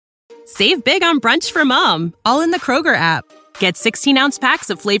Save big on brunch for mom, all in the Kroger app. Get 16-ounce packs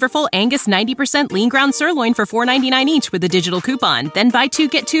of flavorful Angus 90% lean ground sirloin for $4.99 each with a digital coupon. Then buy 2,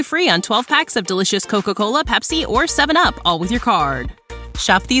 get 2 free on 12 packs of delicious Coca-Cola, Pepsi, or 7-Up, all with your card.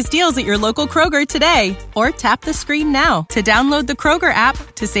 Shop these deals at your local Kroger today, or tap the screen now to download the Kroger app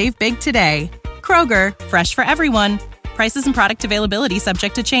to save big today. Kroger, fresh for everyone. Prices and product availability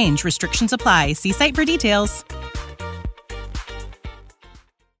subject to change. Restrictions apply. See site for details.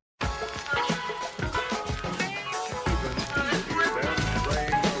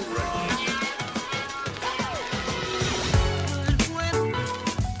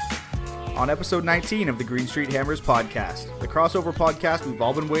 On episode 19 of the Green Street Hammers podcast. The crossover podcast we've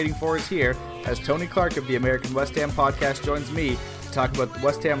all been waiting for is here, as Tony Clark of the American West Ham podcast joins me to talk about the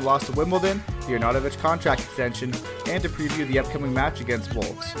West Ham loss to Wimbledon, the Arnautovic contract extension, and to preview the upcoming match against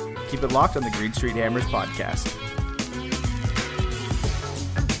Wolves. Keep it locked on the Green Street Hammers podcast.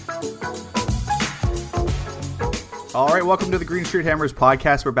 All right, welcome to the Green Street Hammers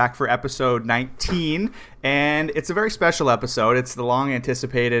podcast. We're back for episode 19, and it's a very special episode. It's the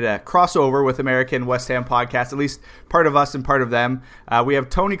long-anticipated crossover with American West Ham podcast, at least part of us and part of them. We have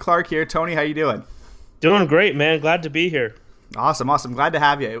Tony Clark here. Tony, how you doing? Doing great, man. Glad to be here. Awesome. Glad to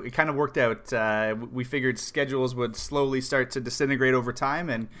have you. It kind of worked out. We figured schedules would slowly start to disintegrate over time,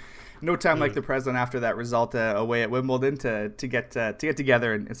 and no time like the present after that result away at Wimbledon to get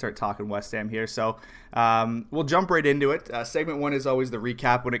together and start talking West Ham here. So we'll jump right into it. Segment 1 is always the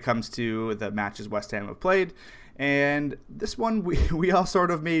recap when it comes to the matches West Ham have played. And this one we all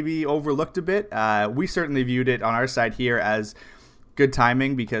sort of maybe overlooked a bit. We certainly viewed it on our side here as good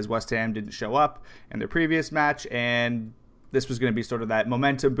timing because West Ham didn't show up in their previous match, and this was going to be sort of that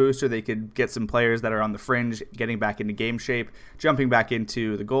momentum booster. They could get some players that are on the fringe getting back into game shape, jumping back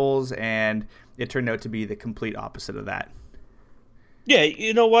into the goals, and it turned out to be the complete opposite of that. Yeah,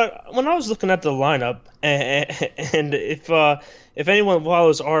 you know what? When I was looking at the lineup, and if anyone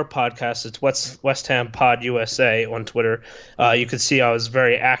follows our podcast, it's West Ham Pod USA on Twitter. You could see I was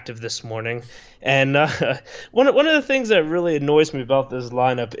very active this morning. And one of the things that really annoys me about this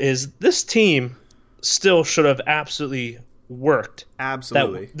lineup is this team still should have absolutely worked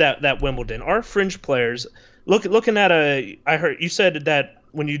that Wimbledon. Our fringe players looking at I heard you said that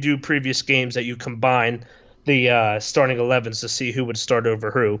when you do previous games that you combine the starting 11s to see who would start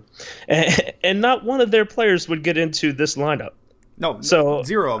over who, and not one of their players would get into this lineup. No, so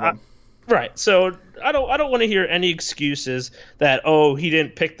zero of them. Right. So I don't want to hear any excuses that he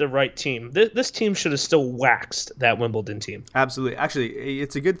didn't pick the right team. This team should have still waxed that Wimbledon team. Absolutely. Actually,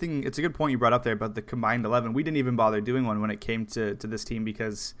 it's a good thing. It's a good point you brought up there about the combined 11. We didn't even bother doing one when it came to this team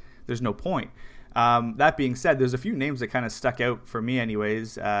because there's no point. That being said, there's a few names that kind of stuck out for me,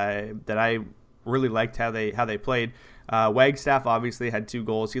 anyways, that I really liked how they played. Wagstaff obviously had 2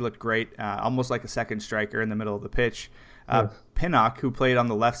 goals. He looked great, almost like a second striker in the middle of the pitch. Pinnock, who played on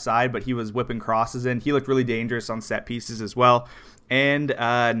the left side, but he was whipping crosses in. He looked really dangerous on set pieces as well. And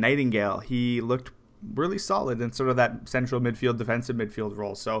Nightingale, he looked really solid in sort of that central midfield, defensive midfield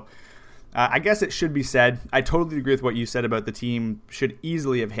role. So I guess it should be said, I totally agree with what you said about the team should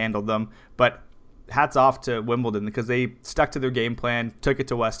easily have handled them, but hats off to Wimbledon because they stuck to their game plan, took it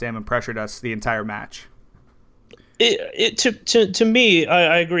to West Ham, and pressured us the entire match. To me,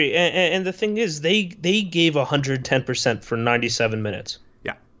 I agree. And the thing is, they gave 110% for 97 minutes.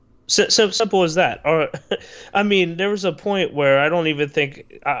 Yeah. So simple as that. Or, I mean, there was a point where I don't even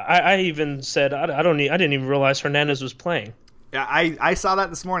think I even said I didn't even realize Hernandez was playing. Yeah, I saw that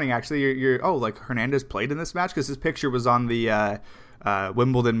this morning. Actually, like Hernandez played in this match because his picture was on the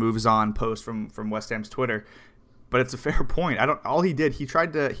Wimbledon Moves On post from West Ham's Twitter. But it's a fair point. All he did, he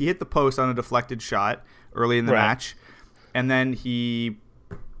hit the post on a deflected shot early in the match, and then he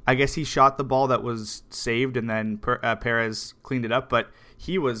shot the ball that was saved, and then Perez cleaned it up. But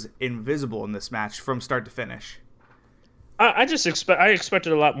he was invisible in this match from start to finish. I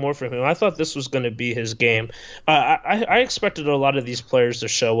expected a lot more from him. I thought this was going to be his game. I expected a lot of these players to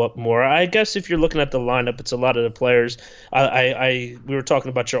show up more. I guess if you're looking at the lineup, it's a lot of the players. We were talking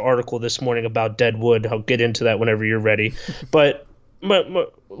about your article this morning about Deadwood. I'll get into that whenever you're ready. But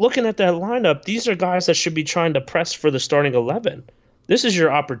looking at that lineup, these are guys that should be trying to press for the starting 11. This is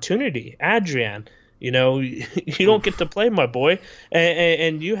your opportunity, Adrian. You don't get to play, my boy,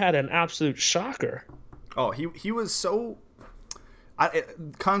 and you had an absolute shocker. Oh, he was so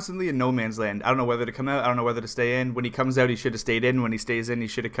constantly in no man's land. I don't know whether to come out. I don't know whether to stay in. When he comes out, he should have stayed in. When he stays in, he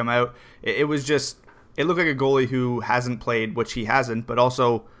should have come out. It was just, it looked like a goalie who hasn't played, which he hasn't, but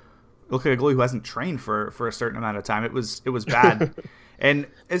also looked like a goalie who hasn't trained for a certain amount of time. It was bad. And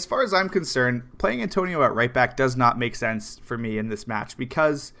as far as I'm concerned, playing Antonio at right back does not make sense for me in this match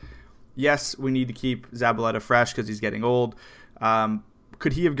because Yes, we need to keep Zabaleta fresh because he's getting old.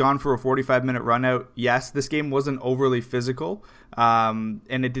 Could he have gone for a 45-minute run out? Yes. This game wasn't overly physical, and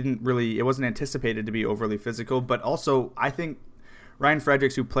it wasn't anticipated to be overly physical. But also, I think Ryan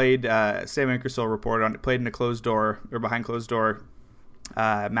Fredericks, who played, Sam Ingersoll reported on it, played in a behind closed door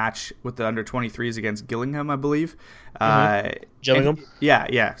match with the under 23s against Gillingham, I believe. Gillingham?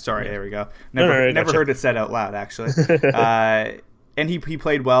 Yeah. Sorry, there we go. Never heard it said out loud, actually. And he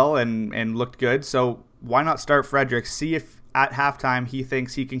played well and looked good. So why not start Fredericks? See if at halftime he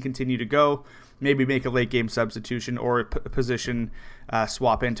thinks he can continue to go. Maybe make a late game substitution or position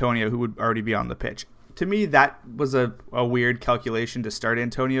swap Antonio, who would already be on the pitch. To me, that was a weird calculation to start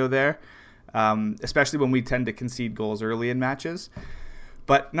Antonio there, especially when we tend to concede goals early in matches.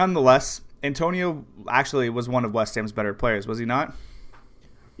 But nonetheless, Antonio actually was one of West Ham's better players, was he not?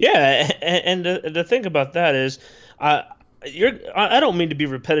 Yeah, and the thing about that is, I don't mean to be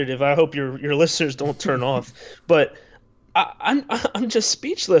repetitive. I hope your listeners don't turn off, but I'm just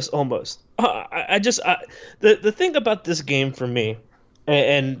speechless almost. The thing about this game for me,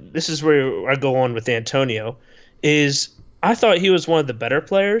 and this is where I go on with Antonio, is I thought he was one of the better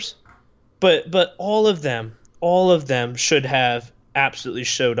players, but all of them should have absolutely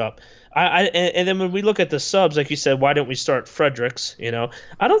showed up. And then when we look at the subs, like you said, why don't we start Fredericks?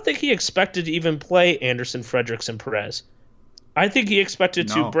 I don't think he expected to even play Anderson, Fredericks, and Perez. I think he expected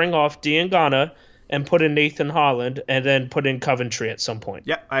to bring off Diangana and put in Nathan Holland and then put in Coventry at some point.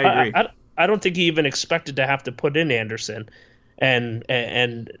 Yeah, I agree. I don't think he even expected to have to put in Anderson, and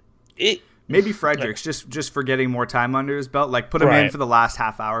it. Maybe Fredericks, just for getting more time under his belt, like put him in for the last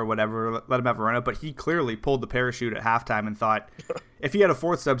half hour, whatever, let him have a run out. But he clearly pulled the parachute at halftime and thought, if he had a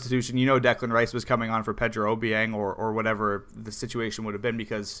fourth substitution, Declan Rice was coming on for Pedro Obiang or whatever the situation would have been,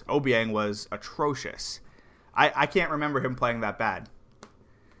 because Obiang was atrocious. I can't remember him playing that bad.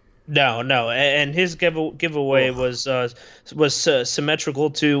 No, and his giveaway was symmetrical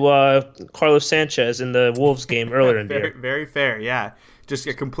to Carlos Sanchez in the Wolves game earlier in the year. Very fair, yeah. Just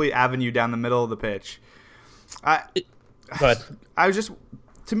a complete avenue down the middle of the pitch.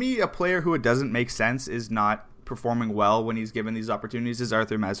 To me, a player who it doesn't make sense is not performing well when he's given these opportunities is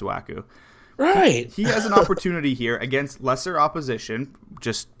Arthur Masuaku. Right. He has an opportunity here against lesser opposition,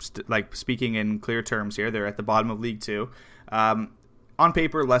 like speaking in clear terms here. They're at the bottom of League Two. On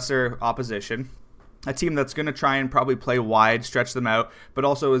paper, lesser opposition. A team that's going to try and probably play wide, stretch them out, but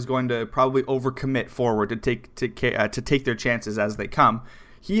also is going to probably overcommit forward to take their chances as they come.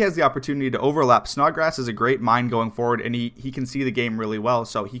 He has the opportunity to overlap. Snodgrass is a great mind going forward, and he can see the game really well,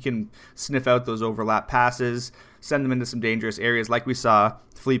 so he can sniff out those overlap passes, send them into some dangerous areas, like we saw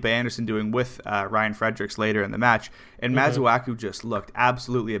Felipe Anderson doing with Ryan Fredericks later in the match. And Masuaku just looked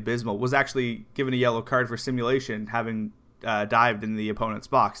absolutely abysmal. Was actually given a yellow card for simulation, having dived in the opponent's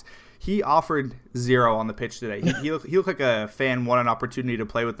box. He offered zero on the pitch today. He looked like a fan won an opportunity to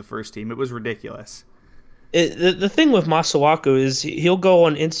play with the first team. It was ridiculous. The thing with Masuaku is he'll go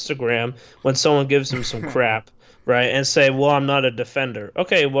on Instagram when someone gives him some crap, right, and say, well, I'm not a defender.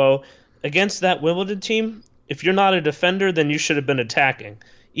 Okay, well, against that Wimbledon team, if you're not a defender, then you should have been attacking,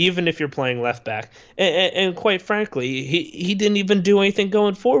 even if you're playing left back. And quite frankly, he didn't even do anything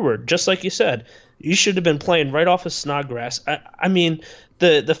going forward, just like you said. You should have been playing right off of Snodgrass. I mean,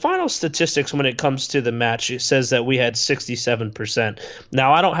 the final statistics when it comes to the match, it says that we had 67%.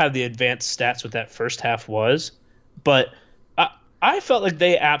 Now, I don't have the advanced stats what that first half was, but I felt like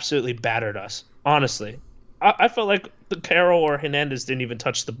they absolutely battered us, honestly. I felt like Carroll or Hernandez didn't even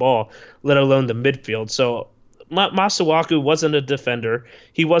touch the ball, let alone the midfield. So Masuaku wasn't a defender.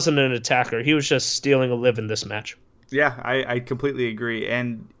 He wasn't an attacker. He was just stealing a live in this match. Yeah, I completely agree.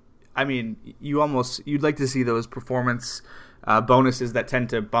 And I mean, you'd like to see those performance bonuses that tend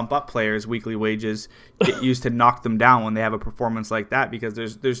to bump up players' weekly wages get used to knock them down when they have a performance like that, because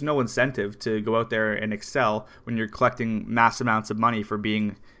there's no incentive to go out there and excel when you're collecting mass amounts of money for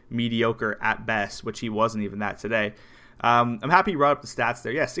being mediocre at best, which he wasn't even that today. I'm happy you brought up the stats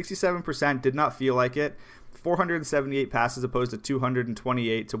there. Yeah, 67%, did not feel like it. 478 passes opposed to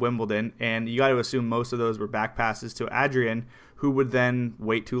 228 to Wimbledon, and you got to assume most of those were back passes to Adrian, who would then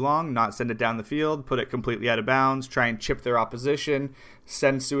wait too long, not send it down the field, put it completely out of bounds, try and chip their opposition,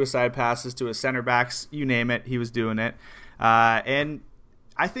 send suicide passes to his center backs, you name it, he was doing it. And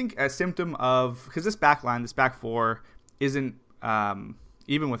I think a symptom of, because this back line, this back four isn't,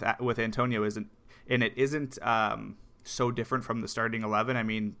 even with Antonio isn't so different from the starting 11. I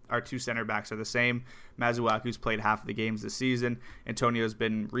mean, our two center backs are the same. Masuaku's played half of the games this season. Antonio's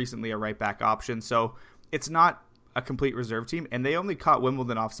been recently a right back option. So it's not a complete reserve team, and they only caught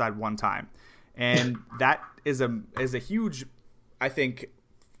Wimbledon offside one time. And that is a huge, I think,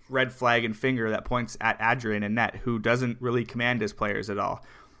 red flag and finger that points at Adrian in net, who doesn't really command his players at all.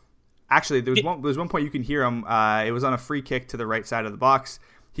 Actually, there was one point you can hear him. It was on a free kick to the right side of the box.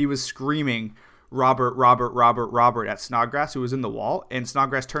 He was screaming, Robert at Snodgrass, who was in the wall. And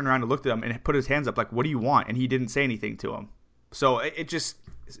Snodgrass turned around and looked at him and put his hands up like, what do you want? And he didn't say anything to him. So it just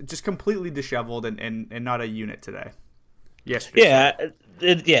completely disheveled and not a unit today. Yesterday.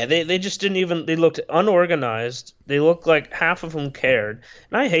 Yeah. They just didn't even – they looked unorganized. They looked like half of them cared.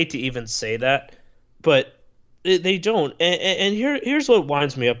 And I hate to even say that, but – they don't, and here's what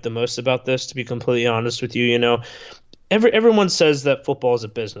winds me up the most about this. To be completely honest with you, you know, everyone says that football is a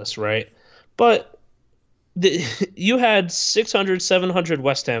business, right? But you had 600, 700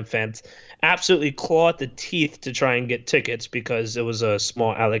 West Ham fans absolutely claw at the teeth to try and get tickets because it was a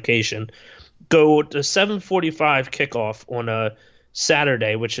small allocation. Go to 7:45 kickoff on a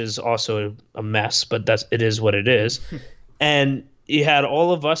Saturday, which is also a mess, but it is what it is, and you had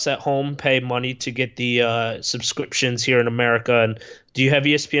all of us at home pay money to get the subscriptions here in America. And do you have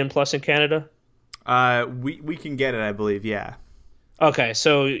ESPN Plus in Canada? We can get it, I believe. Yeah. Okay,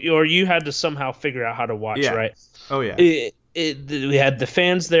 so you had to somehow figure out how to watch, right? Oh yeah. We had the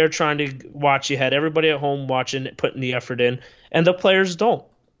fans there trying to watch. You had everybody at home watching, putting the effort in, and the players don't.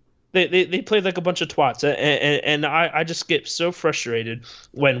 They play like a bunch of twats, and I just get so frustrated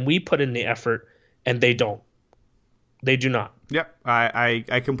when we put in the effort and they don't. They do not. Yep,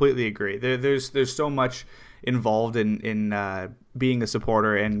 I completely agree. There's so much involved in being a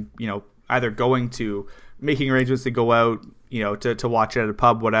supporter, and you know, either making arrangements to go out, you know, to watch it at a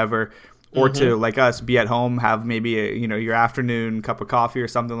pub, whatever, or to, like us, be at home, have maybe your afternoon cup of coffee or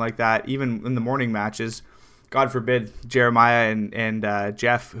something like that. Even in the morning matches, God forbid, Jeremiah and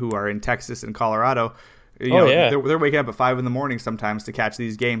Jeff, who are in Texas and Colorado. They're waking up at 5 a.m. sometimes to catch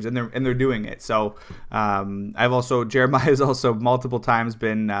these games, and they're doing it. So Jeremiah has also multiple times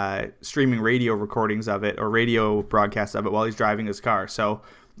been streaming radio recordings of it or radio broadcasts of it while he's driving his car. So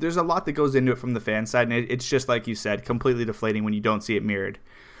there's a lot that goes into it from the fan side, and it's just like you said, completely deflating when you don't see it mirrored.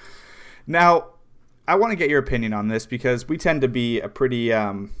 Now, I want to get your opinion on this because we tend to be a pretty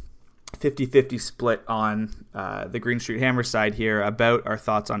 50-50 split on the Green Street Hammer side here about our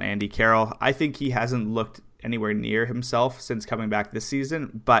thoughts on Andy Carroll. I think he hasn't looked anywhere near himself since coming back this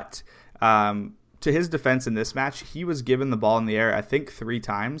season, but to his defense in this match, he was given the ball in the air, I think 3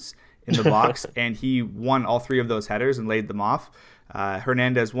 times in the box, and he won all 3 of those headers and laid them off.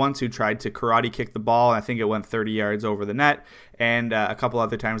 Hernandez once, who tried to karate kick the ball, I think it went 30 yards over the net, and a couple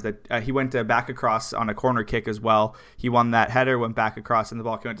other times that he went back across on a corner kick as well. He won that header, went back across, and the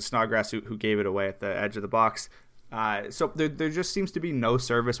ball came to Snodgrass, who gave it away at the edge of the box. So there just seems to be no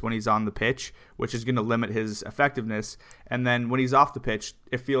service when he's on the pitch, which is going to limit his effectiveness. And then when he's off the pitch,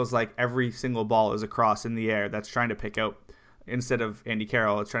 it feels like every single ball is a cross in the air that's trying to pick out, instead of Andy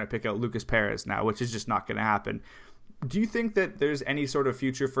Carroll, it's trying to pick out Lucas Perez now, which is just not going to happen. Do you think that there's any sort of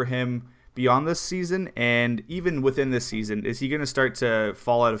future for him beyond this season? And even within this season, is he going to start to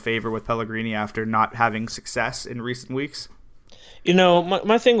fall out of favor with Pellegrini after not having success in recent weeks? You know,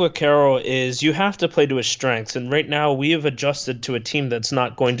 my thing with Carroll is you have to play to his strengths. And right now we have adjusted to a team that's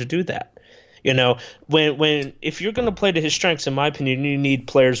not going to do that. You know, if you're going to play to his strengths, in my opinion, you need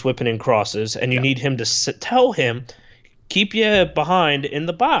players whipping in crosses, and you need him to tell him, keep you behind in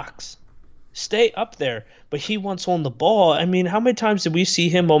the box. Stay up there. But he wants on the ball. I mean, how many times did we see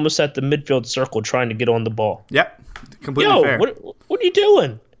him almost at the midfield circle trying to get on the ball? Yep, completely fair. What are you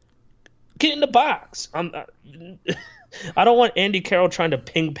doing? Get in the box. I don't want Andy Carroll trying to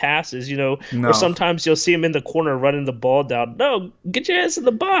ping passes, No. Or sometimes you'll see him in the corner running the ball down. No, get your ass in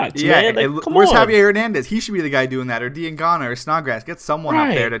the box, man. Come where's on. Javier Hernandez? He should be the guy doing that, or Diangana or Snodgrass. Get someone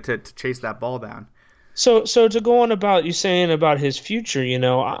up there to chase that ball down. So to go on about you saying about his future,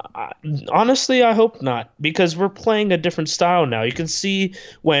 honestly, I hope not, because we're playing a different style now. You can see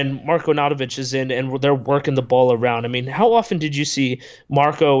when Marko Nautovic is in and they're working the ball around. I mean, how often did you see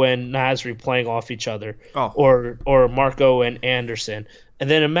Marko and Nasri playing off each other, or Marko and Anderson? And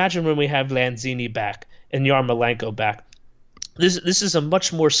then imagine when we have Lanzini back and Yarmolenko back. This is a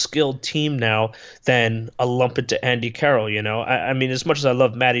much more skilled team now than a lump it to Andy Carroll. I mean, as much as I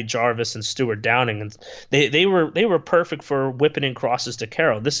love Matty Jarvis and Stuart Downing, and they were perfect for whipping in crosses to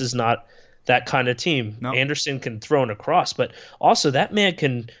Carroll. This is not that kind of team. No. Anderson can throw in a cross, but also that man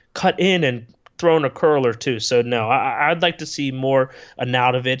can cut in and throw in a curler too. So no, I'd like to see more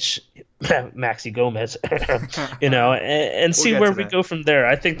Arnautovic, Maxi Gomez, and see where we go from there.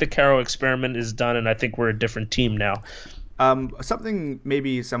 I think the Carroll experiment is done, and I think we're a different team now. Something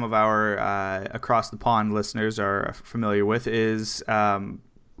maybe some of our across the pond listeners are familiar with is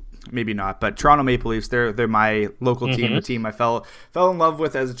maybe not, but Toronto Maple Leafs, they're my local team, the team I fell in love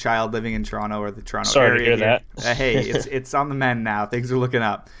with as a child living in Toronto or the Toronto area. Sorry to hear that. Hey, it's on the mend now. Things are looking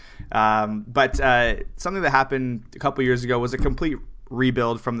up. But something that happened a couple years ago was a complete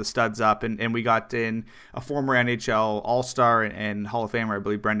rebuild from the studs up, and we got in a former NHL All-Star and Hall of Famer, I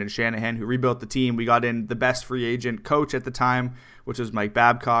believe, Brendan Shanahan, who rebuilt the team. We got in the best free agent coach at the time, which was Mike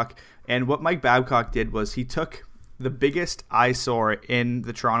Babcock. And what Mike Babcock did was he took the biggest eyesore in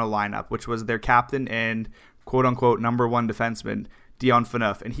the Toronto lineup, which was their captain and quote-unquote number one defenseman, Dion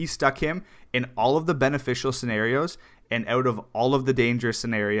Phaneuf, and he stuck him in all of the beneficial scenarios and out of all of the dangerous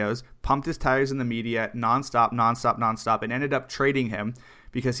scenarios, pumped his tires in the media nonstop, and ended up trading him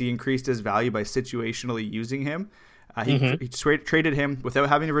because he increased his value by situationally using him. He traded him without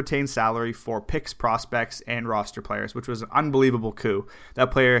having to retain salary for picks, prospects, and roster players, which was an unbelievable coup.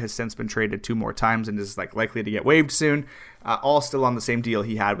 That player has since been traded 2 more times and is likely to get waived soon, all still on the same deal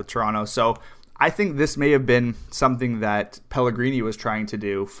he had with Toronto. So I think this may have been something that Pellegrini was trying to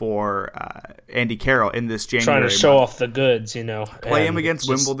do for Andy Carroll in this January. Trying to show off the goods, Play him against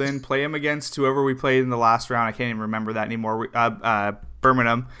Wimbledon, play him against whoever we played in the last round. I can't even remember that anymore.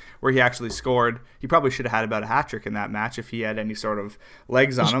 Birmingham, where he actually scored. He probably should have had about a hat trick in that match if he had any sort of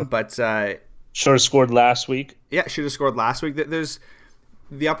legs on him. But should have scored last week. Yeah, should have scored last week.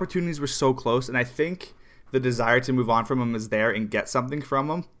 The opportunities were so close, and I think the desire to move on from him is there and get something from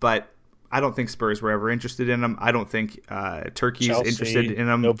him, but I don't think Spurs were ever interested in him. I don't think Turkey's interested in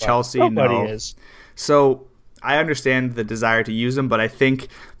him. Nobody. Chelsea, Nobody no. is. So I understand the desire to use him, but I think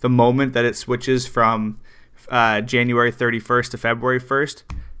the moment that it switches from January 31st to February 1st,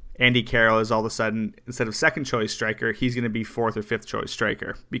 Andy Carroll is all of a sudden, instead of second choice striker, he's going to be fourth or fifth choice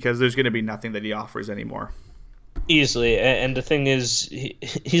striker because there's going to be nothing that he offers anymore. Easily, and the thing is,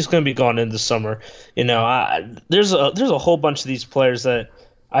 he's going to be gone in the summer. There's a whole bunch of these players that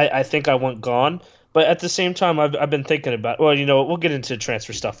I think I want gone, but at the same time, I've been thinking about. Well, we'll get into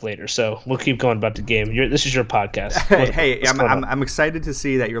transfer stuff later, so we'll keep going about the game. This is your podcast. I'm excited to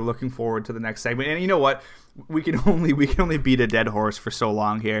see that you're looking forward to the next segment, and you know what? We can only beat a dead horse for so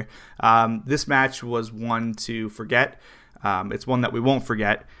long here. This match was one to forget. It's one that we won't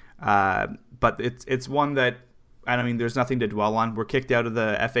forget, but it's one that. I mean, there's nothing to dwell on. We're kicked out of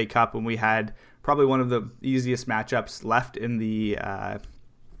the FA Cup when we had probably one of the easiest matchups left in the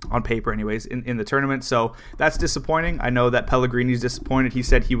on paper anyways, in the tournament. So that's disappointing. I know that Pellegrini's disappointed. He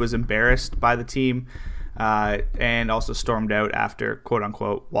said he was embarrassed by the team and also stormed out after,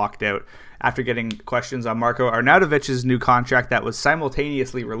 quote-unquote, walked out after getting questions on Marko Arnautovic's new contract that was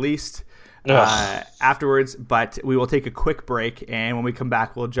simultaneously released afterwards. But we will take a quick break, and when we come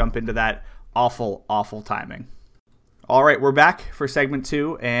back, we'll jump into that awful, awful timing. All right, we're back for segment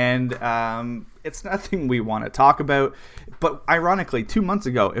 2, and it's nothing we want to talk about. But ironically, 2 months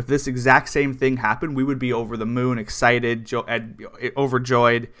ago, if this exact same thing happened, we would be over the moon, excited,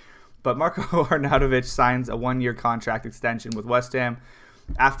 overjoyed. But Marko Arnautovic signs a 1-year contract extension with West Ham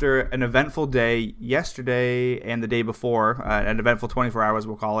after an eventful day yesterday and the day before, an eventful 24 hours,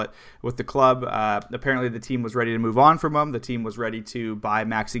 we'll call it, with the club. Apparently the team was ready to move on from him. The team was ready to buy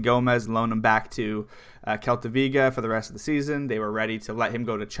Maxi Gomez and loan him back to Celta Vigo for the rest of the season. They were ready to let him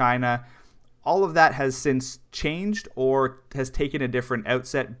go to China. All of that has since changed or has taken a different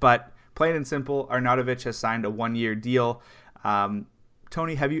outset, but plain and simple, Arnautovic has signed a 1-year deal.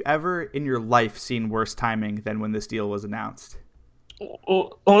 Tony, have you ever in your life seen worse timing than when this deal was announced?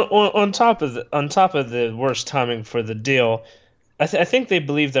 On top of the worst timing for the deal, I think they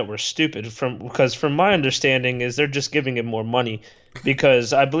believe that we're stupid because from my understanding is they're just giving him more money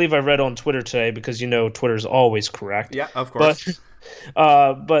because I believe I read on Twitter today because Twitter's always correct. Yeah, of course.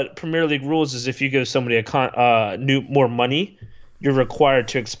 But Premier League rules is if you give somebody more money, you're required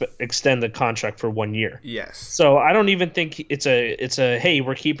to extend the contract for 1 year. Yes. So I don't even think it's a hey,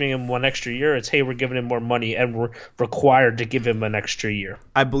 we're keeping him 1 extra year. It's hey, we're giving him more money and we're required to give him an extra year.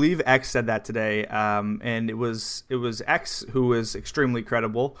 I believe X said that today, and it was X who was extremely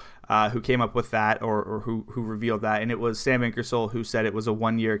credible, who came up with that or who revealed that, and it was Sam Ingersoll who said it was a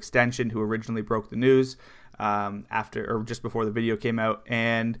 1-year extension, who originally broke the news after or just before the video came out.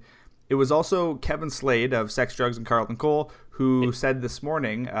 And it was also Kevin Slade of Sex, Drugs, and Carlton Cole who said this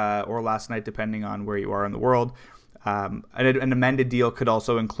morning or last night, depending on where you are in the world, an amended deal could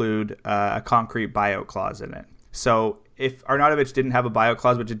also include a concrete buyout clause in it. So if Arnautovic didn't have a buyout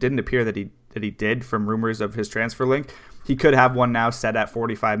clause, which it didn't appear that he did from rumors of his transfer link, he could have one now set at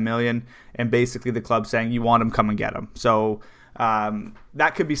 $45 million, and basically the club saying, you want him, come and get him. So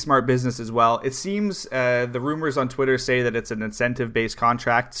that could be smart business as well. It seems the rumors on Twitter say that it's an incentive-based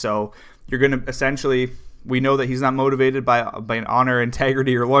contract, so you're going to essentially we know that he's not motivated by an honor,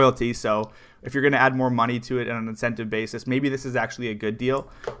 integrity, or loyalty. So if you're going to add more money to it on an incentive basis, maybe this is actually a good deal.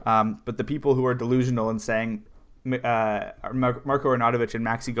 But the people who are delusional and saying Marko Arnautovic and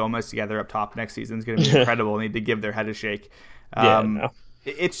Maxi Gomez together up top next season is going to be incredible need to give their head a shake.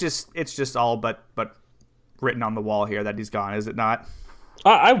 It's just all but written on the wall here that he's gone, is it not?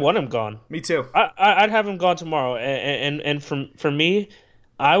 I want him gone. Me too. I'd have him gone tomorrow. And for me,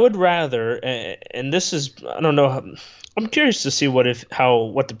 I would rather. And this is, I don't know. I'm curious to see what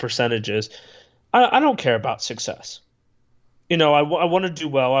the percentage is. I don't care about success. I want to do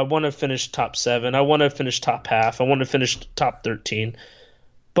well. I want to finish top 7. I want to finish top half. I want to finish top 13.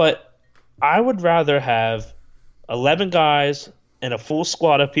 But I would rather have 11 guys and a full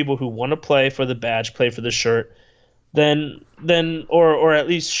squad of people who want to play for the badge, play for the shirt, or at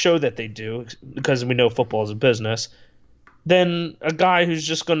least show that they do, because we know football is a business, than a guy who's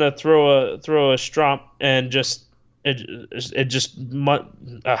just going to throw a strop and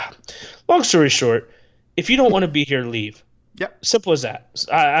long story short, if you don't want to be here, leave. Yep. Simple as that.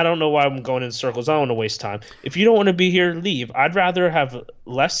 I don't know why I'm going in circles. I don't want to waste time. If you don't want to be here, leave. I'd rather have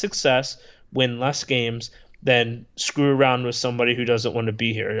less success, win less games, than screw around with somebody who doesn't want to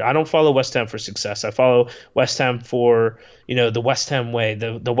be here. I don't follow West Ham for success. I follow West Ham for, the West Ham way,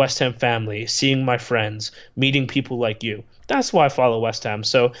 the West Ham family, seeing my friends, meeting people like you. That's why I follow West Ham.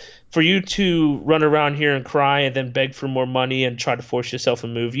 So for you to run around here and cry and then beg for more money and try to force yourself a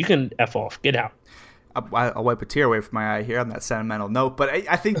move, you can F off. Get out. I'll wipe a tear away from my eye here on that sentimental note, but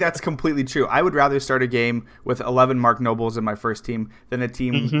I think that's completely true. I would rather start a game with 11 Mark Nobles in my first team than a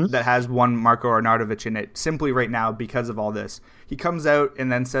team that has one Marko Arnautovic in it, simply right now because of all this. He comes out and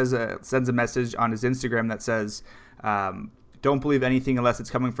then sends a message on his Instagram that says, don't believe anything unless it's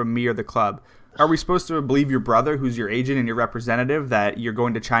coming from me or the club. Are we supposed to believe your brother, who's your agent and your representative, that you're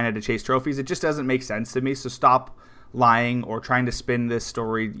going to China to chase trophies? It just doesn't make sense to me, so stop lying or trying to spin this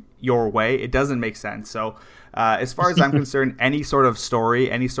story your way. It doesn't make sense. So as far as I'm concerned, any sort of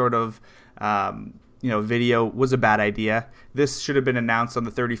story, any sort of video was a bad idea. This should have been announced on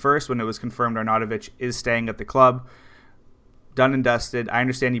the 31st when it was confirmed Arnautovic is staying at the club. Done and dusted. I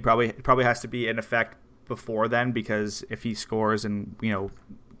understand he probably has to be in effect before then, because if he scores and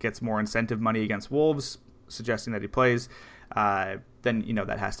gets more incentive money against Wolves, suggesting that he plays, then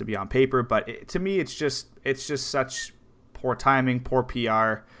that has to be on paper. But to me, it's just such poor timing, poor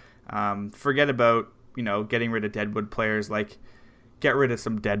PR. Forget about getting rid of Deadwood players. Like, get rid of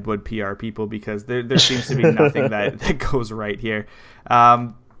some Deadwood PR people, because there seems to be nothing that goes right here.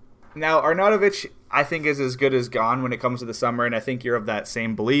 Now Arnautovic, I think, is as good as gone when it comes to the summer, and I think you're of that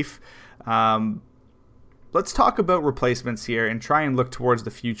same belief. Let's talk about replacements here and try and look towards the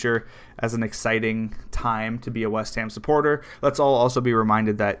future as an exciting time to be a West Ham supporter. Let's all also be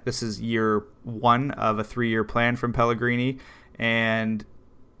reminded that this is year 1 of a 3-year plan from Pellegrini, and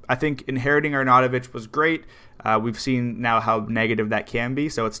I think inheriting Arnautovic was great. We've seen now how negative that can be,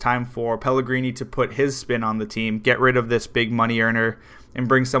 so it's time for Pellegrini to put his spin on the team, get rid of this big money earner, and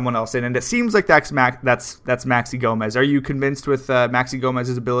bring someone else in. And it seems like that's Maxi Gomez. Are you convinced with Maxi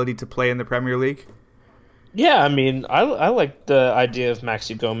Gomez's ability to play in the Premier League? Yeah, I mean, I like the idea of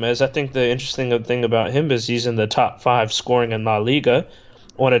Maxi Gomez. I think the interesting thing about him is he's in the top 5 scoring in La Liga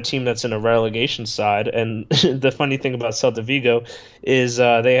on a team that's in a relegation side. And the funny thing about Celta Vigo is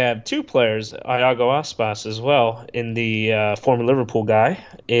they have 2 players, Iago Aspas as well, in the former Liverpool guy,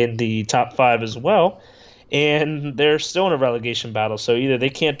 in the top 5 as well. And they're still in a relegation battle, so either they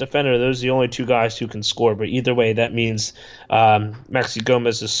can't defend or those are the only 2 guys who can score. But either way, that means Maxi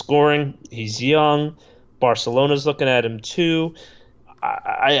Gomez is scoring. He's young. Barcelona's looking at him too.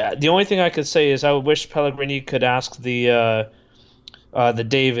 The only thing I could say is I wish Pellegrini could ask the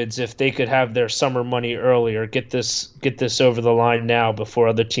Davids if they could have their summer money earlier. Get this over the line now before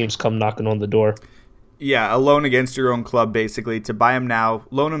other teams come knocking on the door. Yeah, a loan against your own club, basically, to buy him now,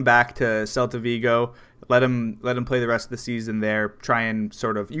 loan him back to Celta Vigo, let him play the rest of the season there. Try and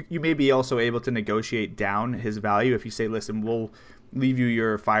sort of you may be also able to negotiate down his value if you say, listen, we'll leave you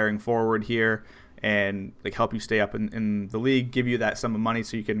your firing forward here, and help you stay up in the league, give you that sum of money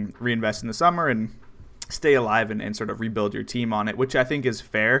so you can reinvest in the summer and stay alive and sort of rebuild your team on it, which I think is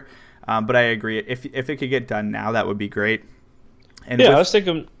fair. But I agree, if it could get done now, that would be great. And I was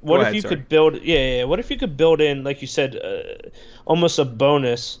thinking, what if you could build in, like you said, almost a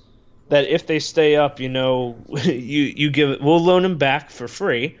bonus that if they stay up, you give, we'll loan them back for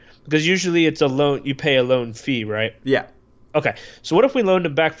free, because usually it's a loan, you pay a loan fee, right? Yeah. Okay, so what if we loaned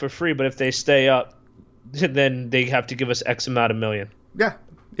them back for free, but if they stay up, then they have to give us X amount of million? Yeah.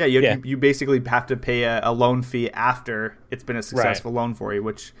 You basically have to pay a loan fee after it's been a successful loan for you,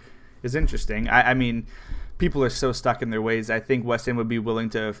 which is interesting. I mean, people are so stuck in their ways. I think West Ham would be willing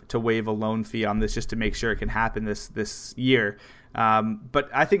to waive a loan fee on this just to make sure it can happen this year. But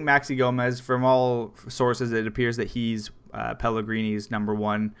I think Maxi Gomez, from all sources, it appears that he's Pellegrini's number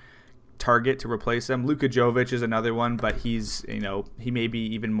one target to replace him. Luka Jovic is another one, but he's, he may be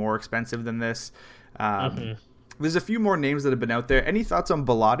even more expensive than this. There's a few more names that have been out there. Any thoughts on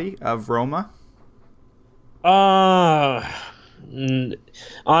Bellotti of Roma? I'm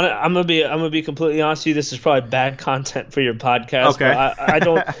gonna be completely honest with you. This is probably bad content for your podcast. Okay. But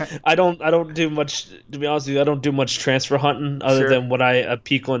I don't do much. To be honest with you, I don't do much transfer hunting other than what I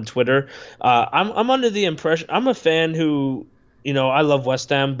peek on Twitter. I'm under the impression, I'm a fan who, I love West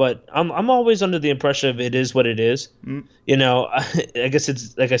Ham, but I'm always under the impression of it is what it is. I guess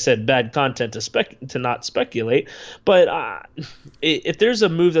it's, like I said, bad content to not speculate. But if there's a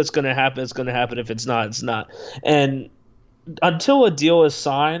move that's going to happen, it's going to happen. If it's not, it's not. And until a deal is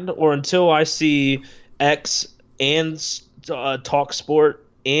signed, or until I see X and TalkSport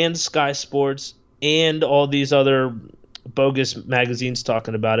and Sky Sports and all these other bogus magazines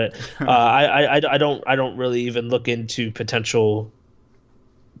talking about it, I don't really even look into potential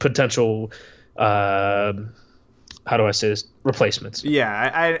how do I say this, replacements.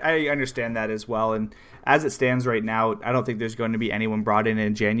 Yeah, I understand that as well. And as it stands right now, I don't think there's going to be anyone brought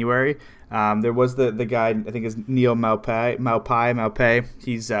in January. There was the guy, I think is Neil Maupay.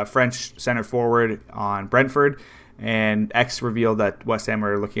 He's a French center forward on Brentford. And X revealed that West Ham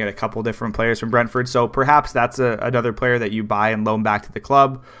are looking at a couple different players from Brentford. So perhaps that's another player that you buy and loan back to the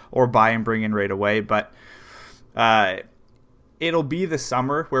club, or buy and bring in right away. But it'll be the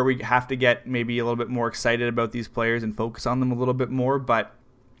summer where we have to get maybe a little bit more excited about these players and focus on them a little bit more. But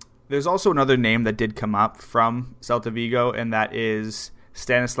there's also another name that did come up from Celta Vigo, and that is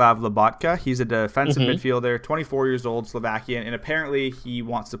Stanislav Lobotka. He's a defensive midfielder, 24 years old, Slovakian, and apparently he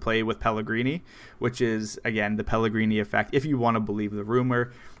wants to play with Pellegrini, which is, again, the Pellegrini effect. If you want to believe the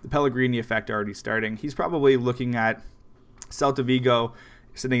rumor, the Pellegrini effect already starting. He's probably looking at Celta Vigo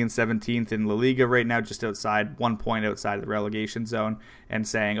sitting in 17th in La Liga right now, just outside, 1 point outside of the relegation zone, and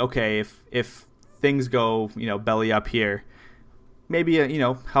saying, okay, if things go, belly up here, maybe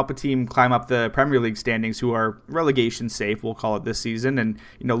help a team climb up the Premier League standings who are relegation safe, we'll call it this season, and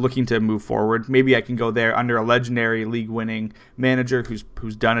looking to move forward. Maybe I can go there under a legendary league-winning manager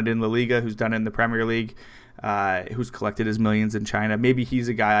who's done it in La Liga, who's done it in the Premier League, who's collected his millions in China. Maybe he's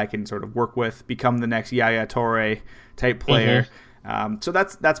a guy I can sort of work with, become the next Yaya Toure type player. So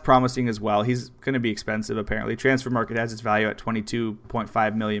that's promising as well. He's going to be expensive apparently. Transfer market has its value at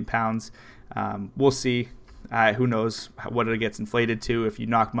 £22.5 million. We'll see. Who knows what it gets inflated to if you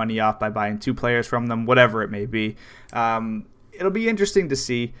knock money off by buying two players from them, whatever it may be. It'll be interesting to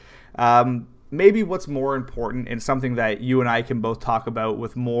see. Maybe what's more important, and something that you and I can both talk about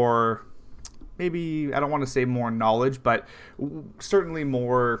with more, maybe I don't want to say more knowledge, but certainly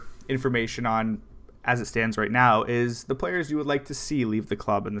more information on as it stands right now, is the players you would like to see leave the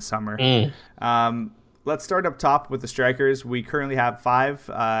club in the summer. Let's start up top with the strikers. We currently have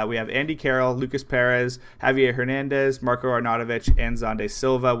 5. We have Andy Carroll, Lucas Perez, Javier Hernandez, Marco Arnautovic, and Xande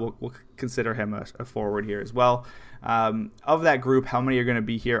Silva. We'll consider him a forward here as well. Of that group, how many are going to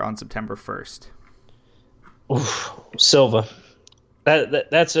be here on September 1st? Oof, Silva.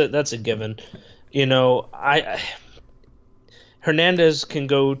 That's a given. Hernandez can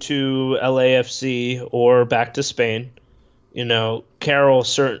go to LAFC or back to Spain. Carroll,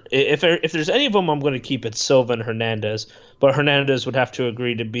 if there's any of them I'm going to keep, it's Silva and Hernandez. But Hernandez would have to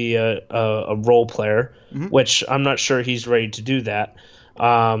agree to be a role player, which I'm not sure he's ready to do that.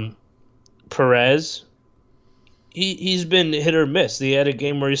 Perez, he's been hit or miss. He had a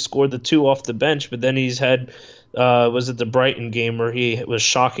game where he scored the 2 off the bench, but then he's had was it the Brighton game where he was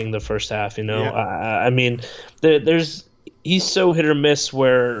shocking the first half. I mean, he's so hit or miss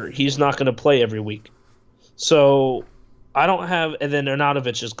where he's not going to play every week. So I don't have, and then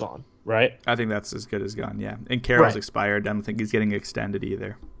Arnautovic is gone, right? I think that's as good as gone, yeah. And Carroll's expired. I don't think he's getting extended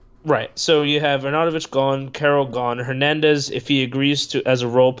either. Right. So you have Arnautovic gone, Carroll gone. Hernandez, if he agrees to as a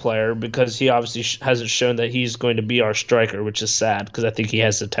role player, because he obviously hasn't shown that he's going to be our striker, which is sad because I think he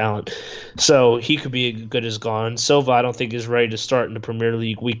has the talent. So he could be as good as gone. Silva, I don't think is ready to start in the Premier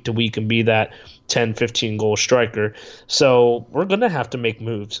League week to week and be that 10, 15 goal striker. So we're going to have to make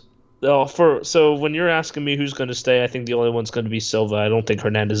moves. So when you're asking me who's going to stay, I think the only one's going to be Silva. I don't think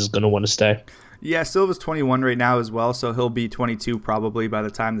Hernandez is going to want to stay. Yeah, Silva's 21 right now as well, so he'll be 22 probably by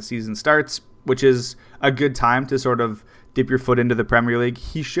the time the season starts, which is a good time to sort of dip your foot into the Premier League.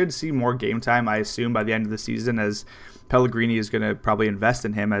 He should see more game time, I assume, by the end of the season, as Pellegrini is going to probably invest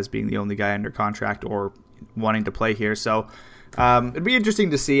in him as being the only guy under contract or wanting to play here. So It'd be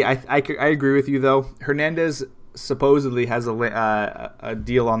interesting to see. I agree with you, though. Hernandez supposedly has a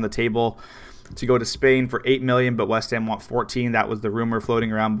deal on the table to go to Spain for $8 million, but West Ham want 14. That was the rumor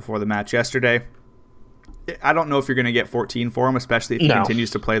floating around before the match yesterday. I don't know if you're going to get 14 for him, especially if he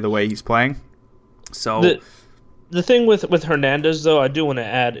continues to play the way he's playing. So the thing with Hernandez, though, I do want to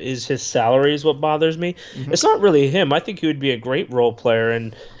add, is his salary is what bothers me. Mm-hmm. It's not really him. I think he would be a great role player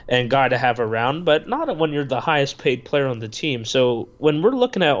and guy to have around, but not when you're the highest paid player on the team. So when we're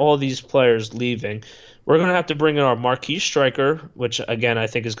looking at all these players leaving, we're going to have to bring in our marquee striker, which, again, I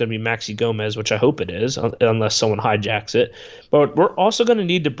think is going to be Maxi Gomez, which I hope it is, unless someone hijacks it. But we're also going to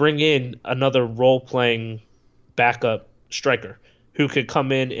need to bring in another role-playing backup striker who could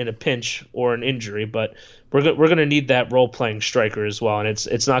come in a pinch or an injury, but we're going to need that role-playing striker as well, and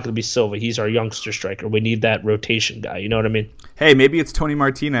it's not going to be Silva. He's our youngster striker. We need that rotation guy. You know what I mean? Hey, maybe it's Tony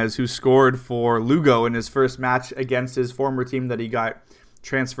Martinez, who scored for Lugo in his first match against his former team that he got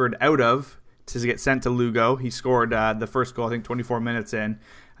transferred out of to get sent to Lugo. He scored the first goal, I think, 24 minutes in.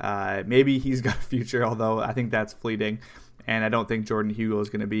 Maybe he's got a future, although I think that's fleeting, and I don't think Jordan Hugo is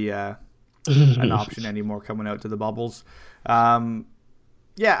going to be an option anymore coming out to the bubbles.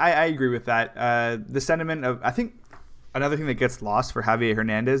 Yeah, I agree with that. The sentiment of, I think another thing that gets lost for Javier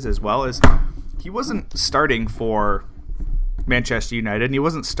Hernandez as well is he wasn't starting for Manchester United and he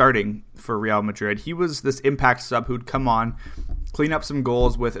wasn't starting for Real Madrid. He was this impact sub who'd come on, clean up some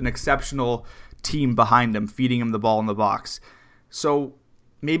goals with an exceptional team behind him, feeding him the ball in the box. So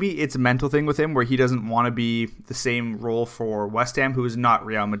maybe it's a mental thing with him where he doesn't want to be the same role for West Ham, who is not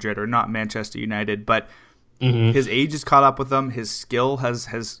Real Madrid or not Manchester United, but his age has caught up with him. His skill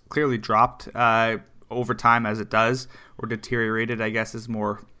has clearly dropped over time as it does, or deteriorated, I guess is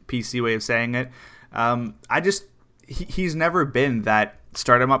more PC way of saying it. He's never been that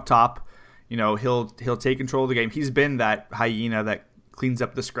start him up top. You know, he'll take control of the game. He's been that hyena that cleans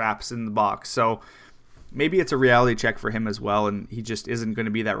up the scraps in the box. So maybe it's a reality check for him as well, and he just isn't going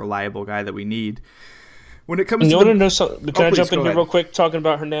to be that reliable guy that we need. When it comes want to know something? Can I jump in here real quick talking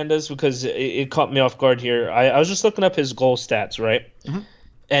about Hernandez, because it caught me off guard here. I was just looking up his goal stats, right? Mm-hmm.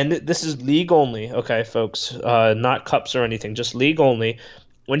 And this is league only, okay, folks, not cups or anything, just league only.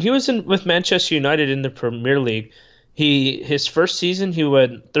 When he was with Manchester United in the Premier League, his first season he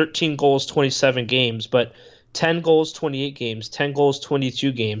had 13 goals, 27 games, but 10 goals, 28 games, 10 goals,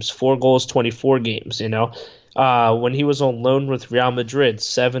 22 games, 4 goals, 24 games. You know, when he was on loan with Real Madrid,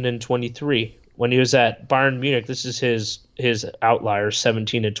 7 and 23. When he was at Bayern Munich, this is his outlier,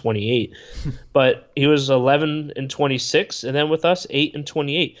 17 and 28. But he was 11 and 26, and then with us, 8 and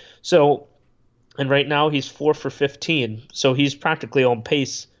 28. So, and right now he's 4 for 15. So he's practically on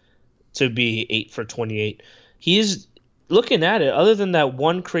pace to be 8 for 28. He's looking at it, other than that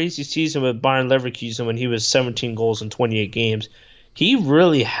one crazy season with Bayern Leverkusen when he was 17 goals in 28 games, he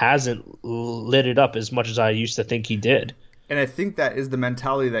really hasn't lit it up as much as I used to think he did. And I think that is the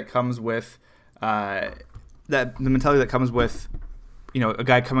mentality that comes with a guy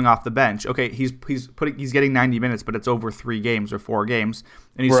coming off the bench. Okay, he's getting 90 minutes, but it's over 3 games or 4 games,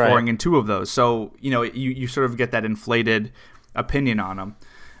 and he's scoring in 2 of those. So you sort of get that inflated opinion on him.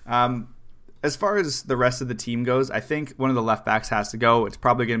 As far as the rest of the team goes, I think one of the left backs has to go. It's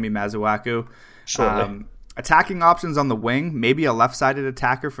probably going to be Masuaku. Shortly. Attacking options on the wing, maybe a left-sided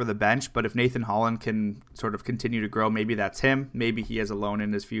attacker for the bench, but if Nathan Holland can sort of continue to grow, maybe that's him. Maybe he has a loan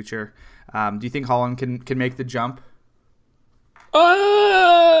in his future. Do you think Holland can make the jump?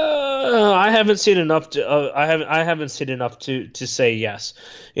 I haven't seen enough to. I haven't seen enough to say yes.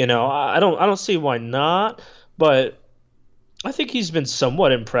 I don't see why not, but I think he's been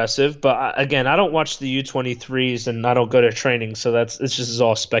somewhat impressive. But again, I don't watch the U23s and I don't go to training, so it's just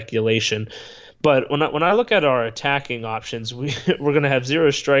all speculation. But when I look at our attacking options, we're going to have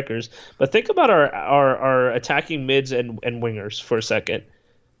 0 strikers. But think about our attacking mids and wingers for a second.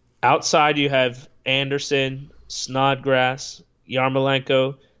 Outside, you have Anderson, Snodgrass,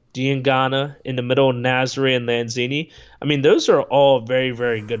 Yarmolenko, Diangana. In the middle, Nasri and Lanzini. I mean, those are all very,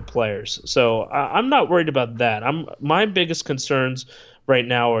 very good players. So I'm not worried about that. My biggest concerns right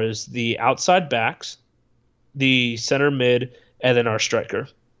now is the outside backs, the center mid, and then our striker.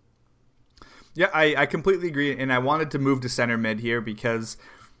 Yeah, I completely agree, and I wanted to move to center mid here because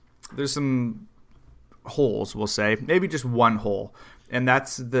there's some holes, we'll say. Maybe just one hole, and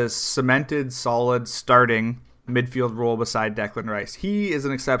that's the cemented, solid, starting midfield role beside Declan Rice. He is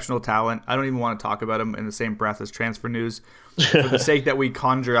an exceptional talent. I don't even want to talk about him in the same breath as transfer news for the sake that we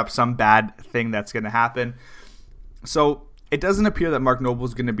conjure up some bad thing that's going to happen. So It doesn't appear that Mark Noble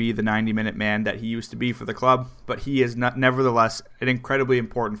is going to be the 90-minute man that he used to be for the club, but he is nevertheless an incredibly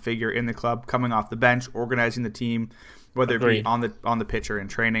important figure in the club, coming off the bench, organizing the team, whether it be on the pitch or in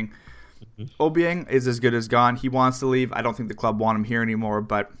training. Obiang is as good as gone. He wants to leave. I don't think the club want him here anymore,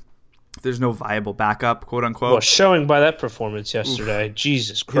 but there's no viable backup, quote unquote. Well, showing by that performance yesterday,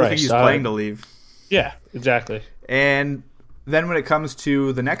 Jesus Christ. I think he's playing to leave. Yeah, exactly. And then when it comes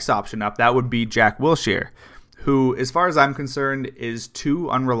to the next option up, that would be Jack Wilshere, who, as far as I'm concerned, is too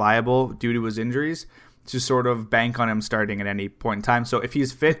unreliable due to his injuries to sort of bank on him starting at any point in time. So if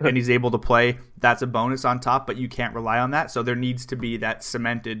he's fit and he's able to play, that's a bonus on top, but you can't rely on that. So there needs to be that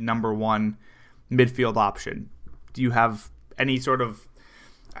cemented number one midfield option. Do you have any sort of...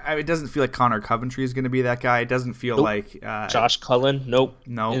 it doesn't feel like Connor Coventry is going to be that guy. It doesn't feel like... Josh Cullen? Nope.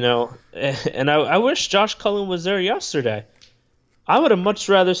 No. And I wish Josh Cullen was there yesterday. I would have much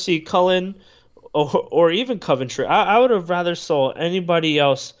rather see Cullen... Or even Coventry. I would have rather saw anybody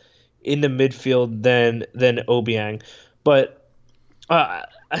else in the midfield than Obiang. But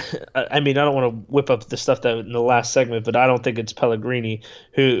I mean, I don't want to whip up the stuff that in the last segment, but I don't think it's Pellegrini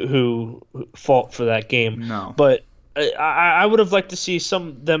who fought for that game. No. But I would have liked to see some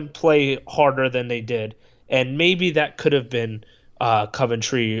of them play harder than they did, and maybe that could have been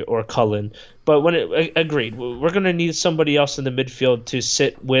Coventry or Cullen. But agreed, we're going to need somebody else in the midfield to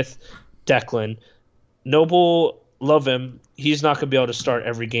sit with Declan. Noble, love him. He's not going to be able to start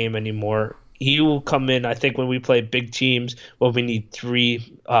every game anymore. He will come in, I think, when we play big teams, when we need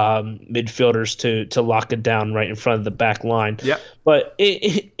three midfielders to lock it down right in front of the back line. Yep. But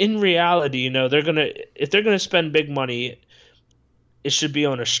in reality, if they're gonna spend big money, it should be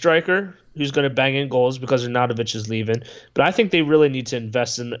on a striker who's going to bang in goals because Arnautovic is leaving. But I think they really need to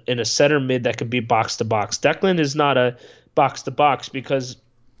invest in a center mid that could be box to box. Declan is not a box to box because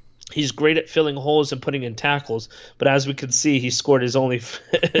he's great at filling holes and putting in tackles, but as we can see, he scored his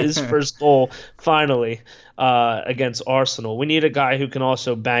first goal finally against Arsenal. We need a guy who can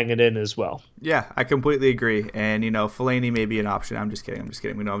also bang it in as well. Yeah, I completely agree. And Fellaini may be an option. I'm just kidding.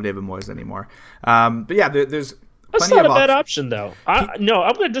 We don't have David Moyes anymore. But yeah, there's that's plenty not of a bad option though. No,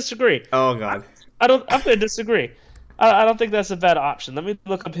 I'm going to disagree. Oh God, I'm going to disagree. I don't think that's a bad option. Let me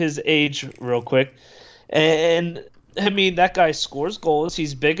look up his age real quick, and. I mean, that guy scores goals.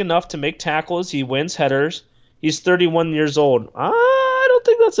 He's big enough to make tackles. He wins headers. He's 31 years old. I don't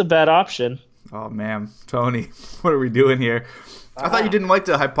think that's a bad option. Oh, man. Tony, what are we doing here? I thought you didn't like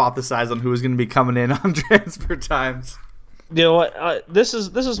to hypothesize on who was going to be coming in on transfer times. You know what? This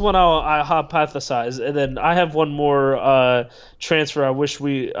is what I hypothesize, and then I have one more transfer. I wish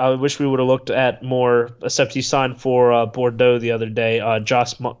we would have looked at more. Except he signed for Bordeaux the other day.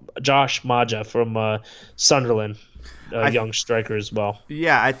 Josh Maja from Sunderland. Young striker as well.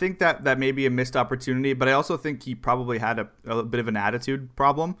 Yeah, I think that may be a missed opportunity, but I also think he probably had a bit of an attitude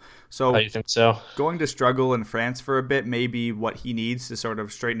problem. So, oh, you think so? Going to struggle in France for a bit may be what he needs to sort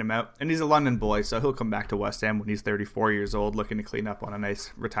of straighten him out. And he's a London boy, so he'll come back to West Ham when he's 34 years old, looking to clean up on a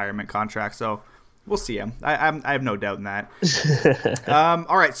nice retirement contract. So we'll see him. I have no doubt in that.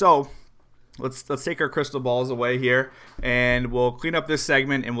 All right, so let's take our crystal balls away here, and we'll clean up this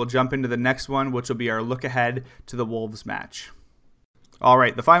segment, and we'll jump into the next one, which will be our look ahead to the Wolves match. All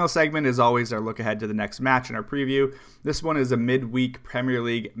right, the final segment is always our look ahead to the next match and our preview. This one is a midweek Premier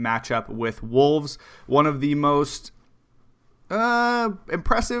League matchup with Wolves, one of the most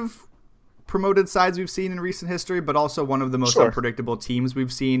impressive promoted sides we've seen in recent history, but also one of the most unpredictable teams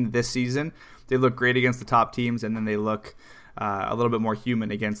we've seen this season. They look great against the top teams, and then they look a little bit more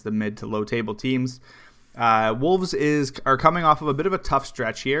human against the mid to low table teams. Wolves are coming off of a bit of a tough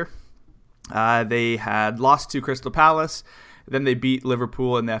stretch here. They had lost to Crystal Palace, then they beat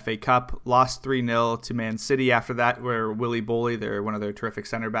Liverpool in the FA Cup, lost 3-0 to Man City after that, where Willy Boley, one of their terrific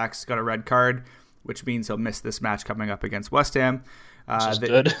center backs, got a red card, which means he'll miss this match coming up against West Ham.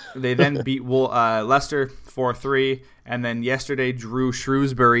 They then beat Leicester 4-3, and then yesterday drew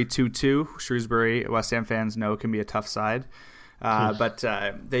Shrewsbury 2-2. Shrewsbury, West Ham fans know, can be a tough side. But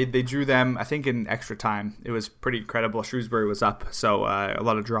they drew them, I think, in extra time. It was pretty incredible. Shrewsbury was up, so a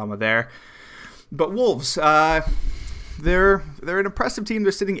lot of drama there. But Wolves, they're an impressive team.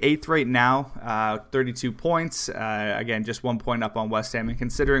 They're sitting 8th right now, 32 points. Again, just 1 point up on West Ham. And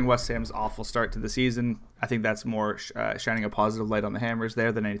considering West Ham's awful start to the season, I think that's more shining a positive light on the Hammers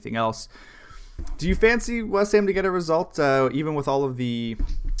there than anything else. Do you fancy West Ham to get a result, even with all of the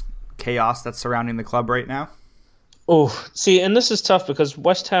chaos that's surrounding the club right now? Oh, see, and this is tough because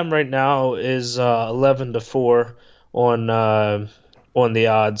West Ham right now is 11-4 on the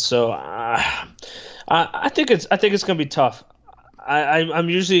odds. So I think it's going to be tough. I'm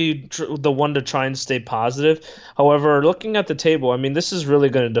usually the one to try and stay positive. However, looking at the table, I mean, this is really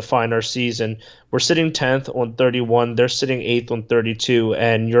going to define our season. We're sitting 10th on 31. They're sitting 8th on 32.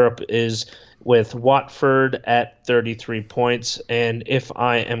 And Europe is with Watford at 33 points. And if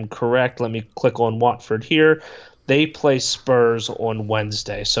I am correct, let me click on Watford here. They play Spurs on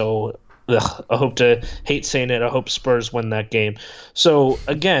Wednesday. So hate saying it, I hope Spurs win that game. So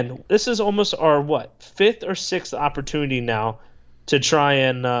again, this is almost our fifth or sixth opportunity now to try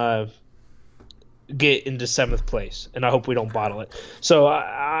and get into 7th place, and I hope we don't bottle it. So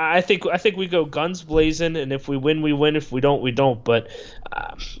I think we go guns blazing, and if we win, we win. If we don't, we don't. But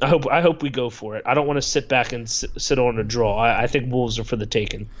I hope we go for it. I don't want to sit back and sit on a draw. I think Wolves are for the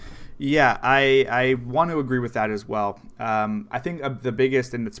taking. Yeah, I want to agree with that as well. I think the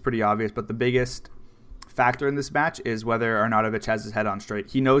biggest, and it's pretty obvious, but the biggest factor in this match is whether Arnautovic has his head on straight.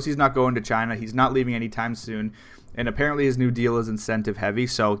 He knows he's not going to China. He's not leaving anytime soon. And apparently his new deal is incentive heavy.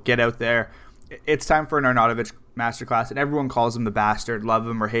 So get out there. It's time for an Arnautovic masterclass. And everyone calls him the bastard. Love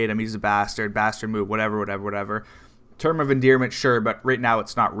him or hate him. He's a bastard. Bastard move. Whatever. Term of endearment, sure. But right now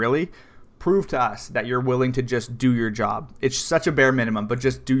it's not really. Prove to us that you're willing to just do your job. It's such a bare minimum, but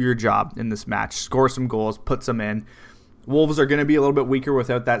just do your job in this match. Score some goals, put some in. Wolves are going to be a little bit weaker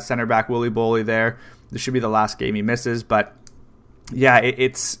without that center back Willy Bolly there. This should be the last game he misses, but yeah,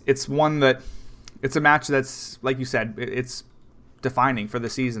 it's one that it's a match that's, like you said, it's defining for the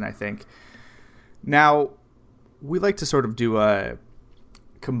season, I think. Now, we like to sort of do a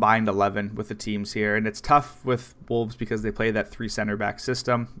combined 11 with the teams here, and it's tough with Wolves because they play that 3 center back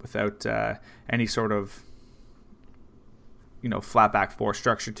system without any sort of flat back 4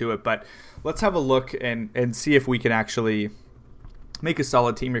 structure to it. But let's have a look and see if we can actually make a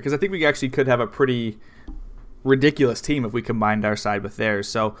solid team here, because I think we actually could have a pretty ridiculous team if we combined our side with theirs.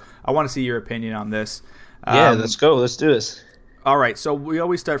 So I want to see your opinion on this. Let's go. Let's do this. All right, so we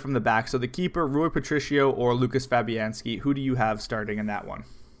always start from the back. So the keeper, Rui Patricio or Lucas Fabianski. Who do you have starting in that one?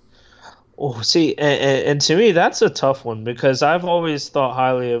 Oh, see, and to me, that's a tough one because I've always thought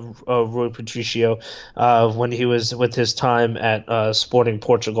highly of Rui Patricio when he was with his time at Sporting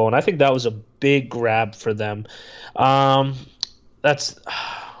Portugal, and I think that was a big grab for them.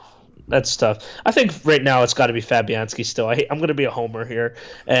 That's tough. I think right now it's got to be Fabianski still. I'm going to be a homer here,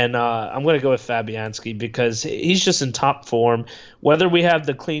 and I'm going to go with Fabianski because he's just in top form. Whether we have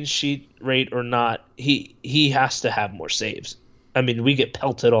the clean sheet rate or not, he has to have more saves. I mean, we get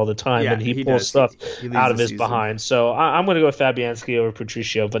pelted all the time, and he pulls stuff out of his behind. So I'm going to go with Fabianski over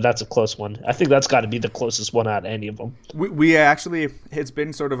Patricio, but that's a close one. I think that's got to be the closest one out of any of them. We actually, it's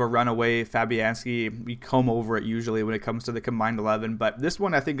been sort of a runaway Fabianski. We comb over it usually when it comes to the combined 11, but this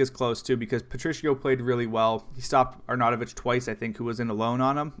one I think is close too because Patricio played really well. He stopped Arnautovic twice, I think, who was in a loan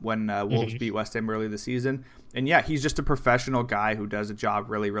on him when Wolves beat West Ham early this season. And yeah, he's just a professional guy who does a job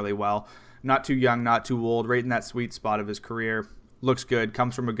really, really well. Not too young, not too old, right in that sweet spot of his career. Looks good,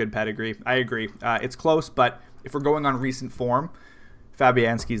 comes from a good pedigree. I agree. It's close, but if we're going on recent form,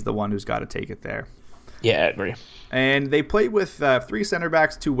 Fabianski's the one who's got to take it there. Yeah, I agree. And they play with 3 center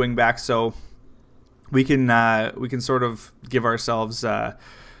backs, 2 wing backs, so we can sort of give ourselves some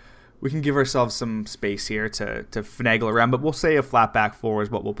space here to finagle around. But we'll say a flat back 4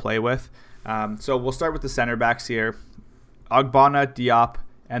 is what we'll play with. So we'll start with the center backs here: Ogbonna, Diop,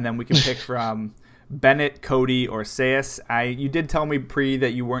 and then we can pick from Bennett, Cody, or Sayas. You did tell me pre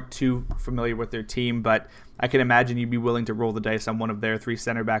that you weren't too familiar with their team, but I can imagine you'd be willing to roll the dice on one of their 3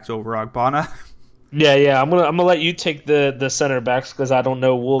 center backs over Ogbonna. Yeah. I'm gonna let you take the center backs because I don't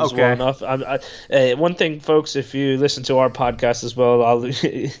know Wolves well enough. One thing, folks, if you listen to our podcast as well,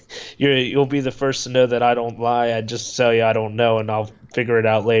 you'll be the first to know that I don't lie. I just tell you I don't know, and I'll figure it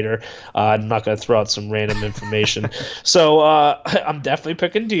out later. I'm not gonna throw out some random information. So I'm definitely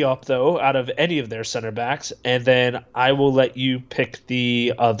picking Diop though out of any of their center backs, and then I will let you pick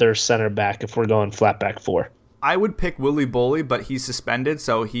the other center back if we're going flat back 4. I would pick Willy Bolly, but he's suspended,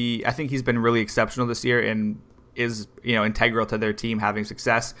 so I think he's been really exceptional this year and is integral to their team having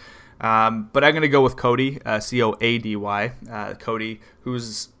success. But I'm going to go with Cody, Coady, Cody,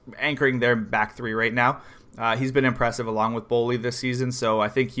 who's anchoring their back 3 right now. He's been impressive along with Bolly this season, so I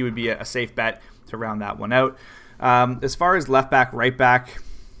think he would be a safe bet to round that one out. As far as left back, right back,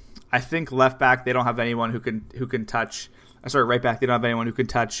 I think left back they don't have anyone who can touch. Right back they don't have anyone who can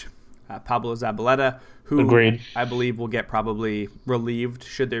touch Pablo Zabaleta, who Agreed. I believe will get probably relieved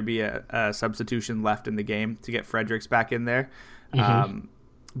should there be a substitution left in the game to get Fredericks back in there. Mm-hmm.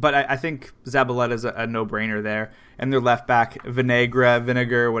 But I think Zabaleta's a no-brainer there. And their left back,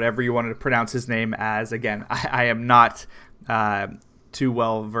 Vinegar, whatever you wanted to pronounce his name as. Again, I am not too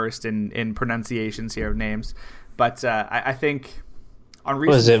well versed in pronunciations here of names. But I think On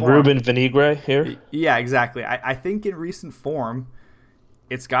recent was it form, Ruben Vinagre here? Yeah, exactly. I think in recent form,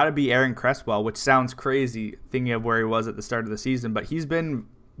 it's got to be Aaron Cresswell, which sounds crazy thinking of where he was at the start of the season, but he's been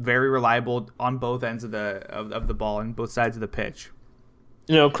very reliable on both ends of the ball and both sides of the pitch.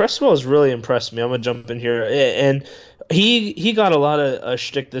 Cresswell has really impressed me. I'm gonna jump in here, and he got a lot of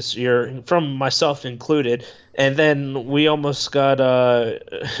shtick this year, from myself included. And then we almost got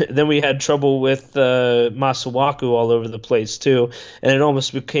then we had trouble with Masuaku all over the place too, and it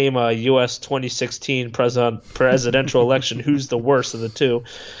almost became a U.S. 2016 presidential election. Who's the worst of the two,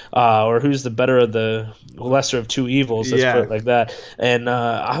 or who's the better of the lesser of two evils? Let's put it like that. And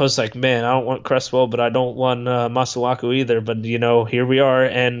I was like, man, I don't want Cresswell, but I don't want Masuaku either. But here we are,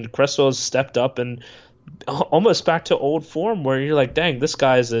 and Cresswell's stepped up and almost back to old form, where you're like, dang, this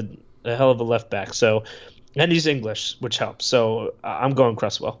guy's a hell of a left back. So. And he's English, which helps. So I'm going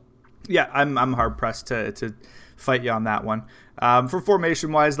Cresswell. Yeah, I'm hard pressed to fight you on that one. For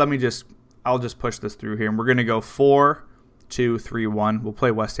formation wise, I'll just push this through here, and we're gonna go 4-2-3-1. We'll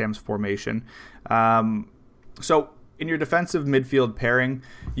play West Ham's formation. So in your defensive midfield pairing,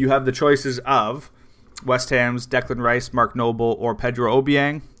 you have the choices of West Ham's Declan Rice, Mark Noble, or Pedro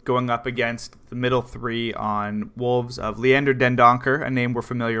Obiang, going up against the middle three on Wolves of Leander Dendoncker, a name we're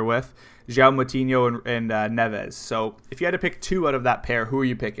familiar with, João Moutinho, and Neves. So if you had to pick two out of that pair, who are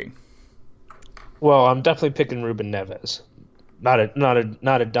you picking? Well, I'm definitely picking Ruben Neves. Not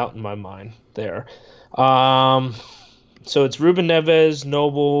a doubt in my mind there. So it's Ruben Neves,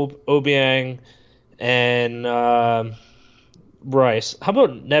 Noble, Obiang, and Rice. How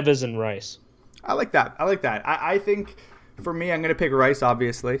about Neves and Rice? I like that. I think for me, I'm going to pick Rice,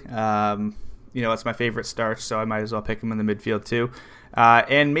 obviously. It's my favorite starch, so I might as well pick him in the midfield too.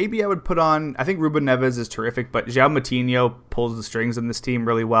 And maybe I would put on, I think Ruben Neves is terrific, but João Moutinho pulls the strings in this team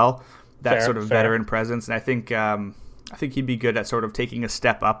really well. That sort of veteran presence. And I think he'd be good at sort of taking a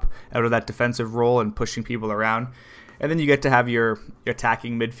step up out of that defensive role and pushing people around. And then you get to have your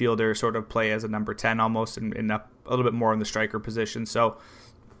attacking midfielder sort of play as a number 10 almost, and up a little bit more in the striker position. So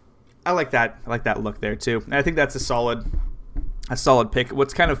I like that. I like that look there too. And I think that's a solid pick.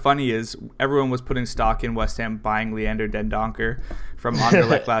 What's kind of funny is everyone was putting stock in West Ham buying Leander Dendoncker from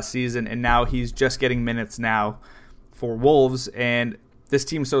Anderlecht last season, and now he's just getting minutes now for Wolves. And this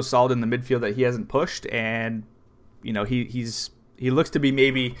team's so solid in the midfield that he hasn't pushed, and he looks to be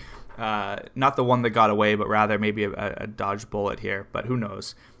maybe not the one that got away, but rather maybe a dodged bullet here. But who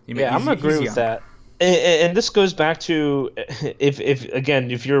knows? I'm agreeing with that. And this goes back to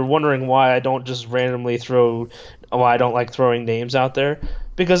if you're wondering why I don't just randomly why I don't like throwing names out there,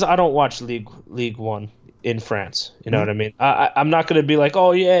 because I don't watch League One in France. You know what I mean? I'm not going to be like,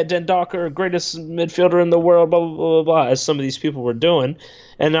 oh yeah, Dendoncker, greatest midfielder in the world, blah, blah, blah, blah, as some of these people were doing.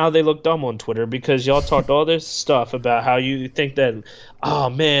 And now they look dumb on Twitter because y'all talked all this stuff about how you think that, oh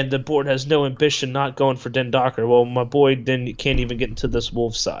man, the board has no ambition not going for Dendoncker. Well, my boy can't even get into this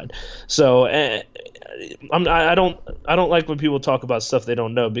Wolves side. So I don't like when people talk about stuff they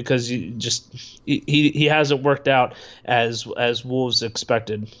don't know, because he hasn't worked out as Wolves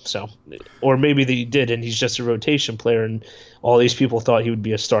expected. So, or maybe he did, and he's just a rotation player, and all these people thought he would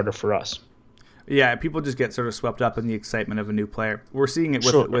be a starter for us. Yeah, people just get sort of swept up in the excitement of a new player. We're seeing it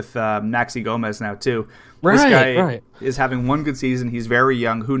with Maxi Gomez now too. This guy is having one good season. He's very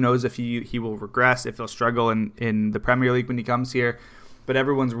young. Who knows if he will regress, if he'll struggle in the Premier League when he comes here. But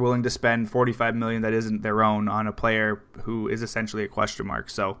everyone's willing to spend $45 million that isn't their own on a player who is essentially a question mark.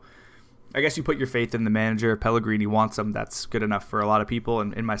 So I guess you put your faith in the manager. Pellegrini wants him. That's good enough for a lot of people,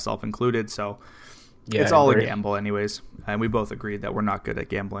 and myself included. So it's all a gamble anyways. And we both agreed that we're not good at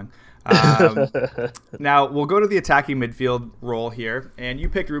gambling. Now we'll go to the attacking midfield role here, and you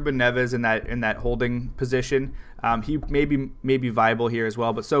picked Ruben Neves in that holding position. He may be viable here as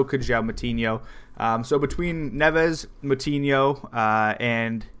well, but so could João Moutinho. So between Neves, Moutinho,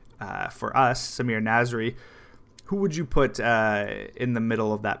 and for us, Samir Nasri, who would you put in the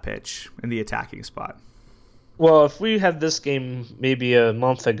middle of that pitch in the attacking spot? Well, if we had this game maybe a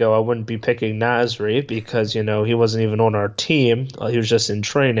month ago, I wouldn't be picking Nasri because, he wasn't even on our team. He was just in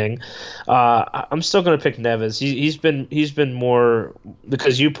training. I'm still going to pick Neves. He's been more,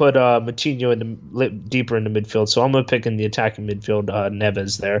 because you put Moutinho deeper in the midfield, so I'm going to pick in the attacking midfield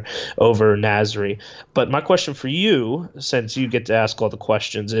Neves there over Nasri. But my question for you, since you get to ask all the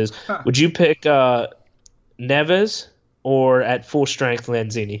questions, is would you pick Neves or at full strength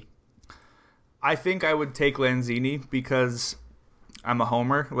Lanzini? I think I would take Lanzini because I'm a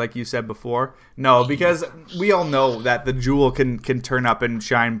homer, like you said before. No, because we all know that the jewel can turn up and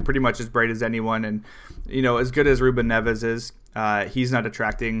shine pretty much as bright as anyone. And, as good as Ruben Neves is, he's not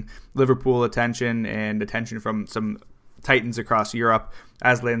attracting Liverpool attention and attention from some titans across Europe,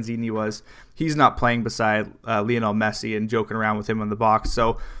 as Lanzini was. He's not playing beside Lionel Messi and joking around with him in the box.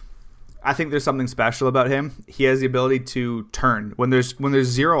 So I think there's something special about him. He has the ability to turn. When there's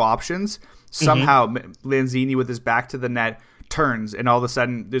zero options, somehow Lanzini with his back to the net turns, and all of a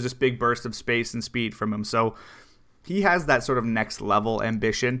sudden there's this big burst of space and speed from him. So he has that sort of next level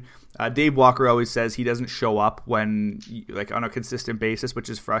ambition. Dave Walker always says he doesn't show up when like on a consistent basis, which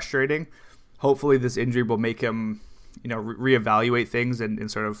is frustrating. Hopefully this injury will make him, reevaluate things and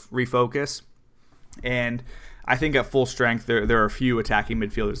sort of refocus. And I think at full strength, there are a few attacking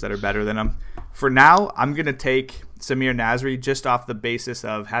midfielders that are better than him. For now, I'm going to take Samir Nasri just off the basis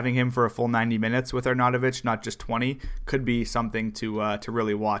of having him for a full 90 minutes with Arnautovic, not just 20, could be something to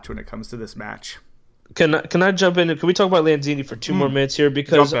really watch when it comes to this match. Can I jump in? Can we talk about Lanzini for 2 more minutes here?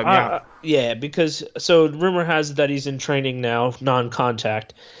 Because because rumor has it that he's in training now,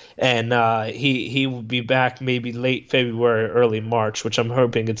 non-contact, and he will be back maybe late February, early March, which I'm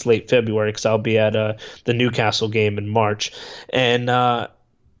hoping it's late February because I'll be at the Newcastle game in March, and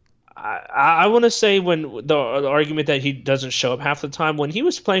I want to say when the argument that he doesn't show up half the time, when he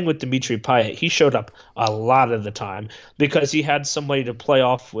was playing with Dimitri Payet, he showed up a lot of the time because he had somebody to play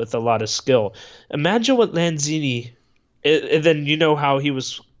off with a lot of skill. Imagine what Lanzini, and then you know how he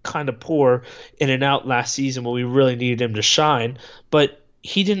was kind of poor in and out last season when we really needed him to shine, but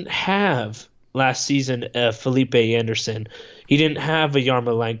he didn't have last season Felipe Anderson. He didn't have a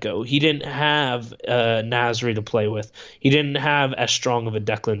Yarmolenko. He didn't have Nasri to play with. He didn't have as strong of a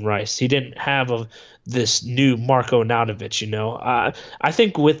Declan Rice. He didn't have this new Marko Arnautovic, I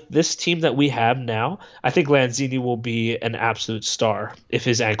think with this team that we have now, I think Lanzini will be an absolute star if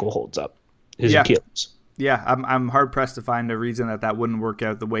his ankle holds up, his Achilles. Yeah, I'm hard-pressed to find a reason that wouldn't work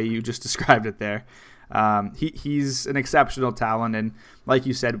out the way you just described it there. He's an exceptional talent, and like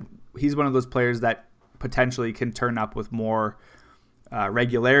you said, he's one of those players that potentially can turn up with more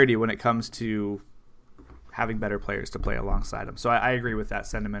regularity when it comes to having better players to play alongside him. So I agree with that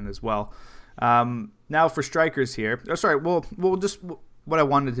sentiment as well. Now for strikers here. What I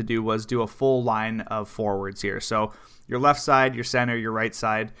wanted to do was do a full line of forwards here. So your left side, your center, your right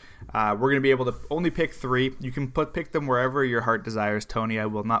side. We're going to be able to only pick 3. You can pick them wherever your heart desires, Tony. I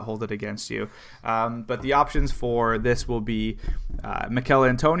will not hold it against you. But the options for this will be Mikel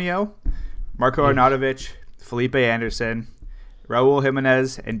Antonio, Marko Arnautovic, Felipe Anderson, Raul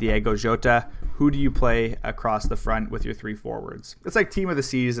Jimenez, and Diego Jota. Who do you play across the front with your 3 forwards? It's like team of the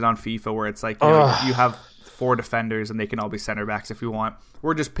season on FIFA where it's like you have 4 defenders and they can all be center backs if you want.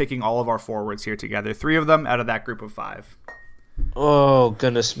 We're just picking all of our forwards here together. 3 of them out of that group of 5. Oh,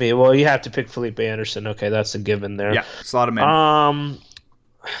 goodness me. Well, you have to pick Felipe Anderson. Okay, that's a given there. Yeah, slot him in.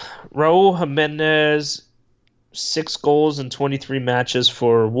 Raul Jimenez, 6 goals in 23 matches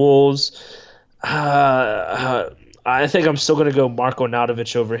for Wolves. I think I'm still going to go Marko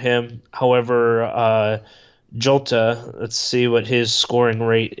Arnautovic over him. However, Jota, let's see what his scoring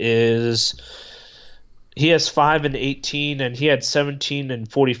rate is. He has 5 and 18, and he had 17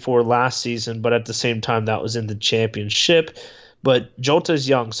 and 44 last season, but at the same time, that was in the championship. But Jota's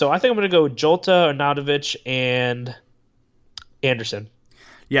young. So I think I'm going to go Jota, Arnautovic, and Anderson.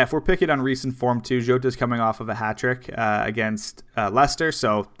 Yeah, if we're picking on recent form too, Jota's coming off of a hat-trick against Leicester,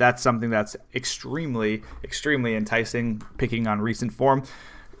 so that's something that's extremely, extremely enticing, picking on recent form.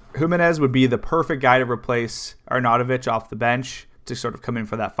 Jimenez would be the perfect guy to replace Arnautovic off the bench to sort of come in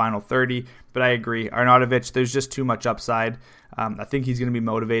for that final 30, but I agree. Arnautovic, there's just too much upside. I think he's going to be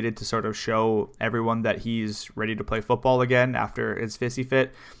motivated to sort of show everyone that he's ready to play football again after his fissy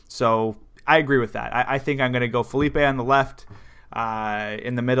fit, so I agree with that. I think I'm going to go Felipe on the left.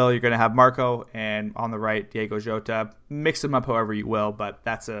 In the middle, you're going to have Marko, and on the right, Diego Jota. Mix them up however you will, but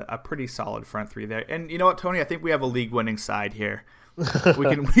that's a pretty solid front 3 there. And you know what, Tony? I think we have a league-winning side here.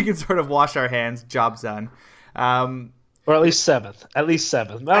 we can sort of wash our hands. Job's done. Or at least 7th. At least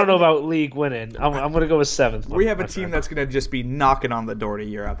 7th. I don't know about league winning. I'm going to go with 7th. We have a team that's going to just be knocking on the door to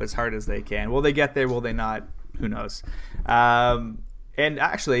Europe as hard as they can. Will they get there? Will they not? Who knows? And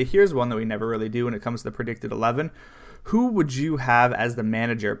actually, here's one that we never really do when it comes to the predicted 11. Who would you have as the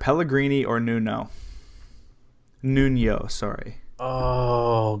manager, Pellegrini or Nuno? Nuno, sorry.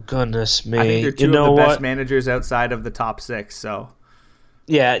 Oh, goodness me. I think they're two of the best managers outside of the top 6. So,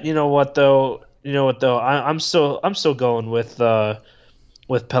 yeah, you know what though? I'm still going with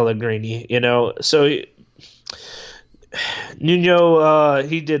Pellegrini. So Nuno,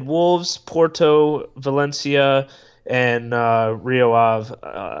 he did Wolves, Porto, Valencia, and Rio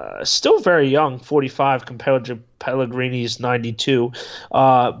Ave. Still very young, 45 compared to Pellegrini's 92.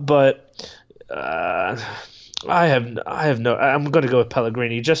 But I have no. I'm going to go with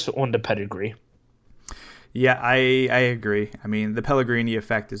Pellegrini just on the pedigree. Yeah, I agree. I mean, the Pellegrini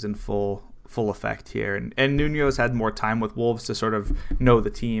effect is in full effect here, and Nuno's had more time with Wolves to sort of know the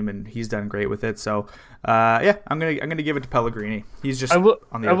team, and he's done great with it. So, yeah, I'm gonna give it to Pellegrini. He's just on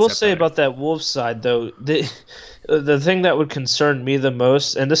the. I will say about that Wolves side though, the thing that would concern me the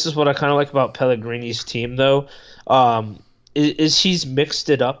most, and this is what I kind of like about Pellegrini's team though, is he's mixed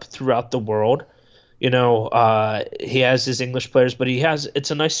it up throughout the world. You know, he has his English players, but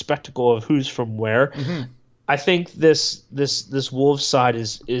it's a nice spectacle of who's from where. Mm-hmm. I think this Wolves side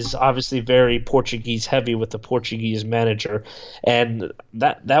is obviously very Portuguese heavy with the Portuguese manager, and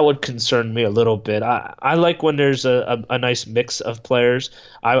that would concern me a little bit. I like when there's a nice mix of players.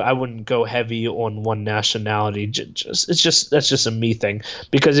 I wouldn't go heavy on one nationality. That's just a me thing.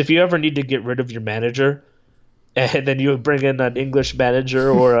 Because if you ever need to get rid of your manager, and then you bring in an English manager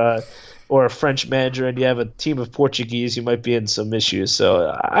or a French manager, and you have a team of Portuguese, you might be in some issues. So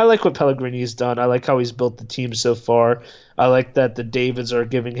I like what Pellegrini's done. I like how he's built the team so far. I like that the Davids are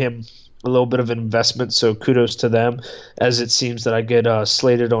giving him a little bit of an investment, so kudos to them, as it seems that I get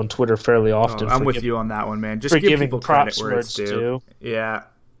slated on Twitter fairly often. I'm with you on that one, man. Just give people credit where it's due. Yeah.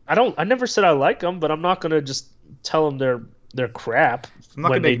 I never said I like them, but I'm not going to just tell them they're crap. I'm not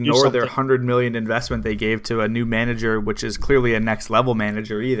going to ignore their $100 million investment they gave to a new manager, which is clearly a next level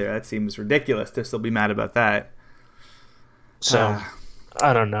manager either. That seems ridiculous to still be mad about that. So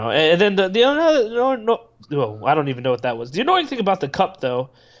I don't know. And then the other, I don't even know what that was. Do you know anything about the cup though?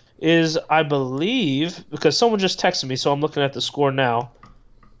 Is I believe, because someone just texted me, so I'm looking at the score now.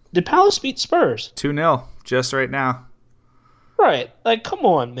 Did Palace beat Spurs? 2-0, just right now. Right. Like, come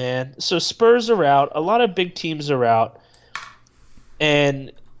on, man. So Spurs are out. A lot of big teams are out.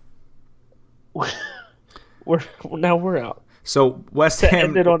 And we're out. So West Ham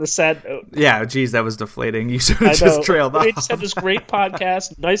ended on a sad note. Yeah, geez, that was deflating. You sort of just trailed off. We just had this great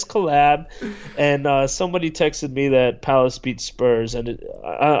podcast, nice collab, and somebody texted me that Palace beat Spurs, and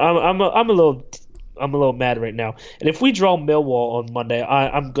I'm a little mad right now. And if we draw Millwall on Monday,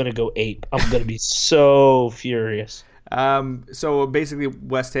 I'm gonna go ape. I'm gonna be so furious. So basically,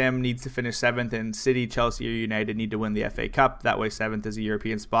 West Ham needs to finish 7th, and City, Chelsea, or United need to win the FA Cup. That way, 7th is a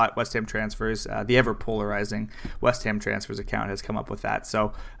European spot. West Ham transfers, the ever polarizing West Ham transfers account has come up with that.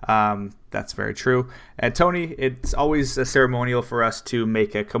 So that's very true. And Tony, it's always a ceremonial for us to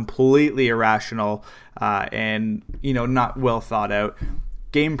make a completely irrational and not well thought out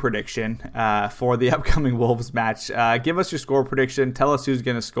game prediction for the upcoming Wolves match. Give us your score prediction. Tell us who's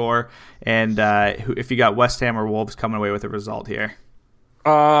going to score, and if you got West Ham or Wolves coming away with a result here.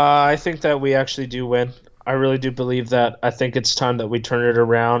 I think that we actually do win. I really do believe that. I think it's time that we turn it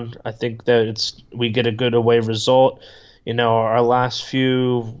around. I think that we get a good away result. Our last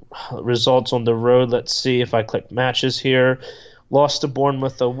few results on the road, let's see if I click matches here. Lost to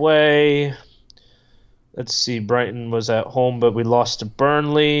Bournemouth away. Let's see, Brighton was at home, but we lost to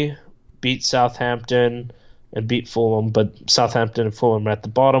Burnley, beat Southampton, and beat Fulham. But Southampton and Fulham are at the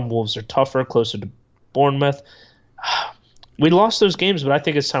bottom. Wolves are tougher, closer to Bournemouth. We lost those games, but I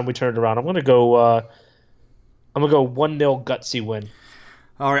think it's time we turn it around. I'm gonna go 1-0 gutsy win.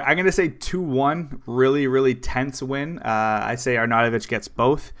 All right, I'm gonna say 2-1, really, really tense win. I say Arnautovic gets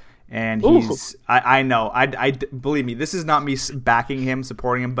both. And I know, I believe me, this is not me backing him,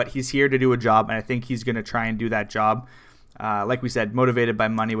 supporting him, but he's here to do a job, and I think he's going to try and do that job. Like we said, motivated by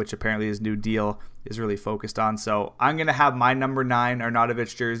money, which apparently his new deal is really focused on. So I'm going to have my number 9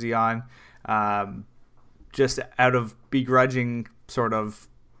 Arnautovic jersey on, just out of begrudging sort of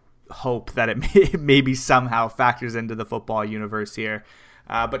hope that it maybe somehow factors into the football universe here.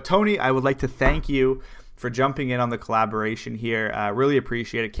 But Tony, I would like to thank you for jumping in on the collaboration here. Really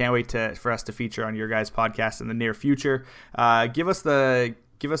appreciate it. Can't wait for us to feature on your guys' podcast in the near future. Give us the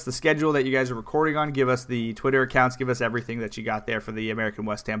schedule that you guys are recording on. Give us the Twitter accounts. Give us everything that you got there for the American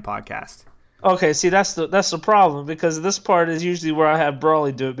West Ham podcast. Okay, see, that's the problem, because this part is usually where I have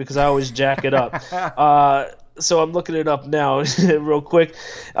Brawley do it, because I always jack it up. So I'm looking it up now real quick.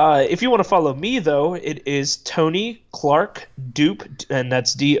 If you want to follow me, though, it is Tony Clark Doop, and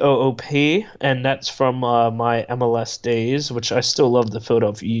that's Doop, and that's from my MLS days, which I still love the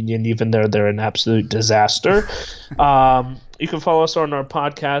Philadelphia Union, even though they're an absolute disaster. You can follow us on our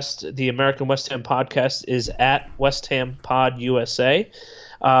podcast. The American West Ham podcast is at West Ham Pod USA.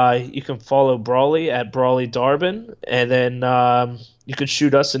 You can follow Brawley at Brawley Darbin, and then you can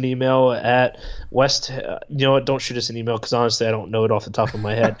shoot us an email at West. You know what? Don't shoot us an email, because honestly, I don't know it off the top of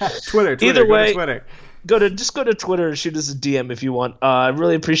my head. Twitter. Either way, go to Twitter. Just go to Twitter and shoot us a DM if you want. I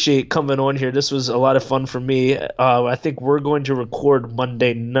really appreciate coming on here. This was a lot of fun for me. I think we're going to record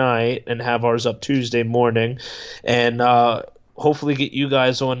Monday night and have ours up Tuesday morning, and hopefully get you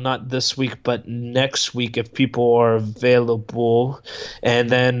guys on, not this week, but next week if people are available. And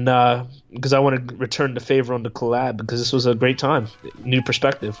then because I want to return the favor on the collab, because this was a great time. New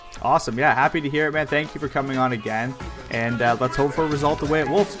perspective. Awesome. Yeah, happy to hear it, man. Thank you for coming on again. And let's hope for a result the way it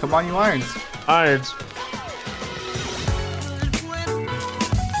Wolves. Come on, you Irons. Irons.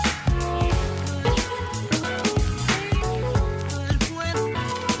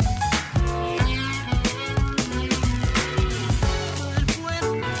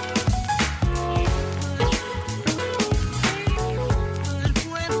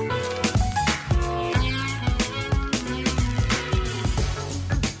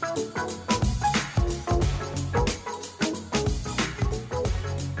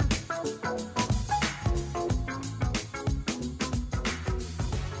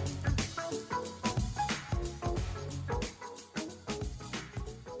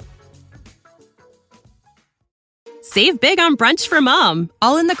 Save big on brunch for mom,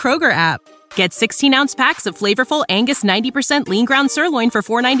 all in the Kroger app. Get 16-ounce packs of flavorful Angus 90% lean ground sirloin for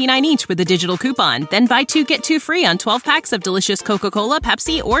 $4.99 each with a digital coupon. Then buy 2, get 2 free on 12 packs of delicious Coca-Cola,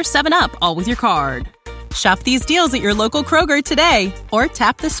 Pepsi, or 7-Up, all with your card. Shop these deals at your local Kroger today, or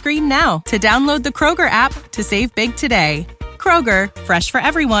tap the screen now to download the Kroger app to save big today. Kroger, fresh for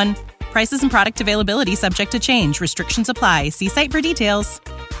everyone. Prices and product availability subject to change. Restrictions apply. See site for details.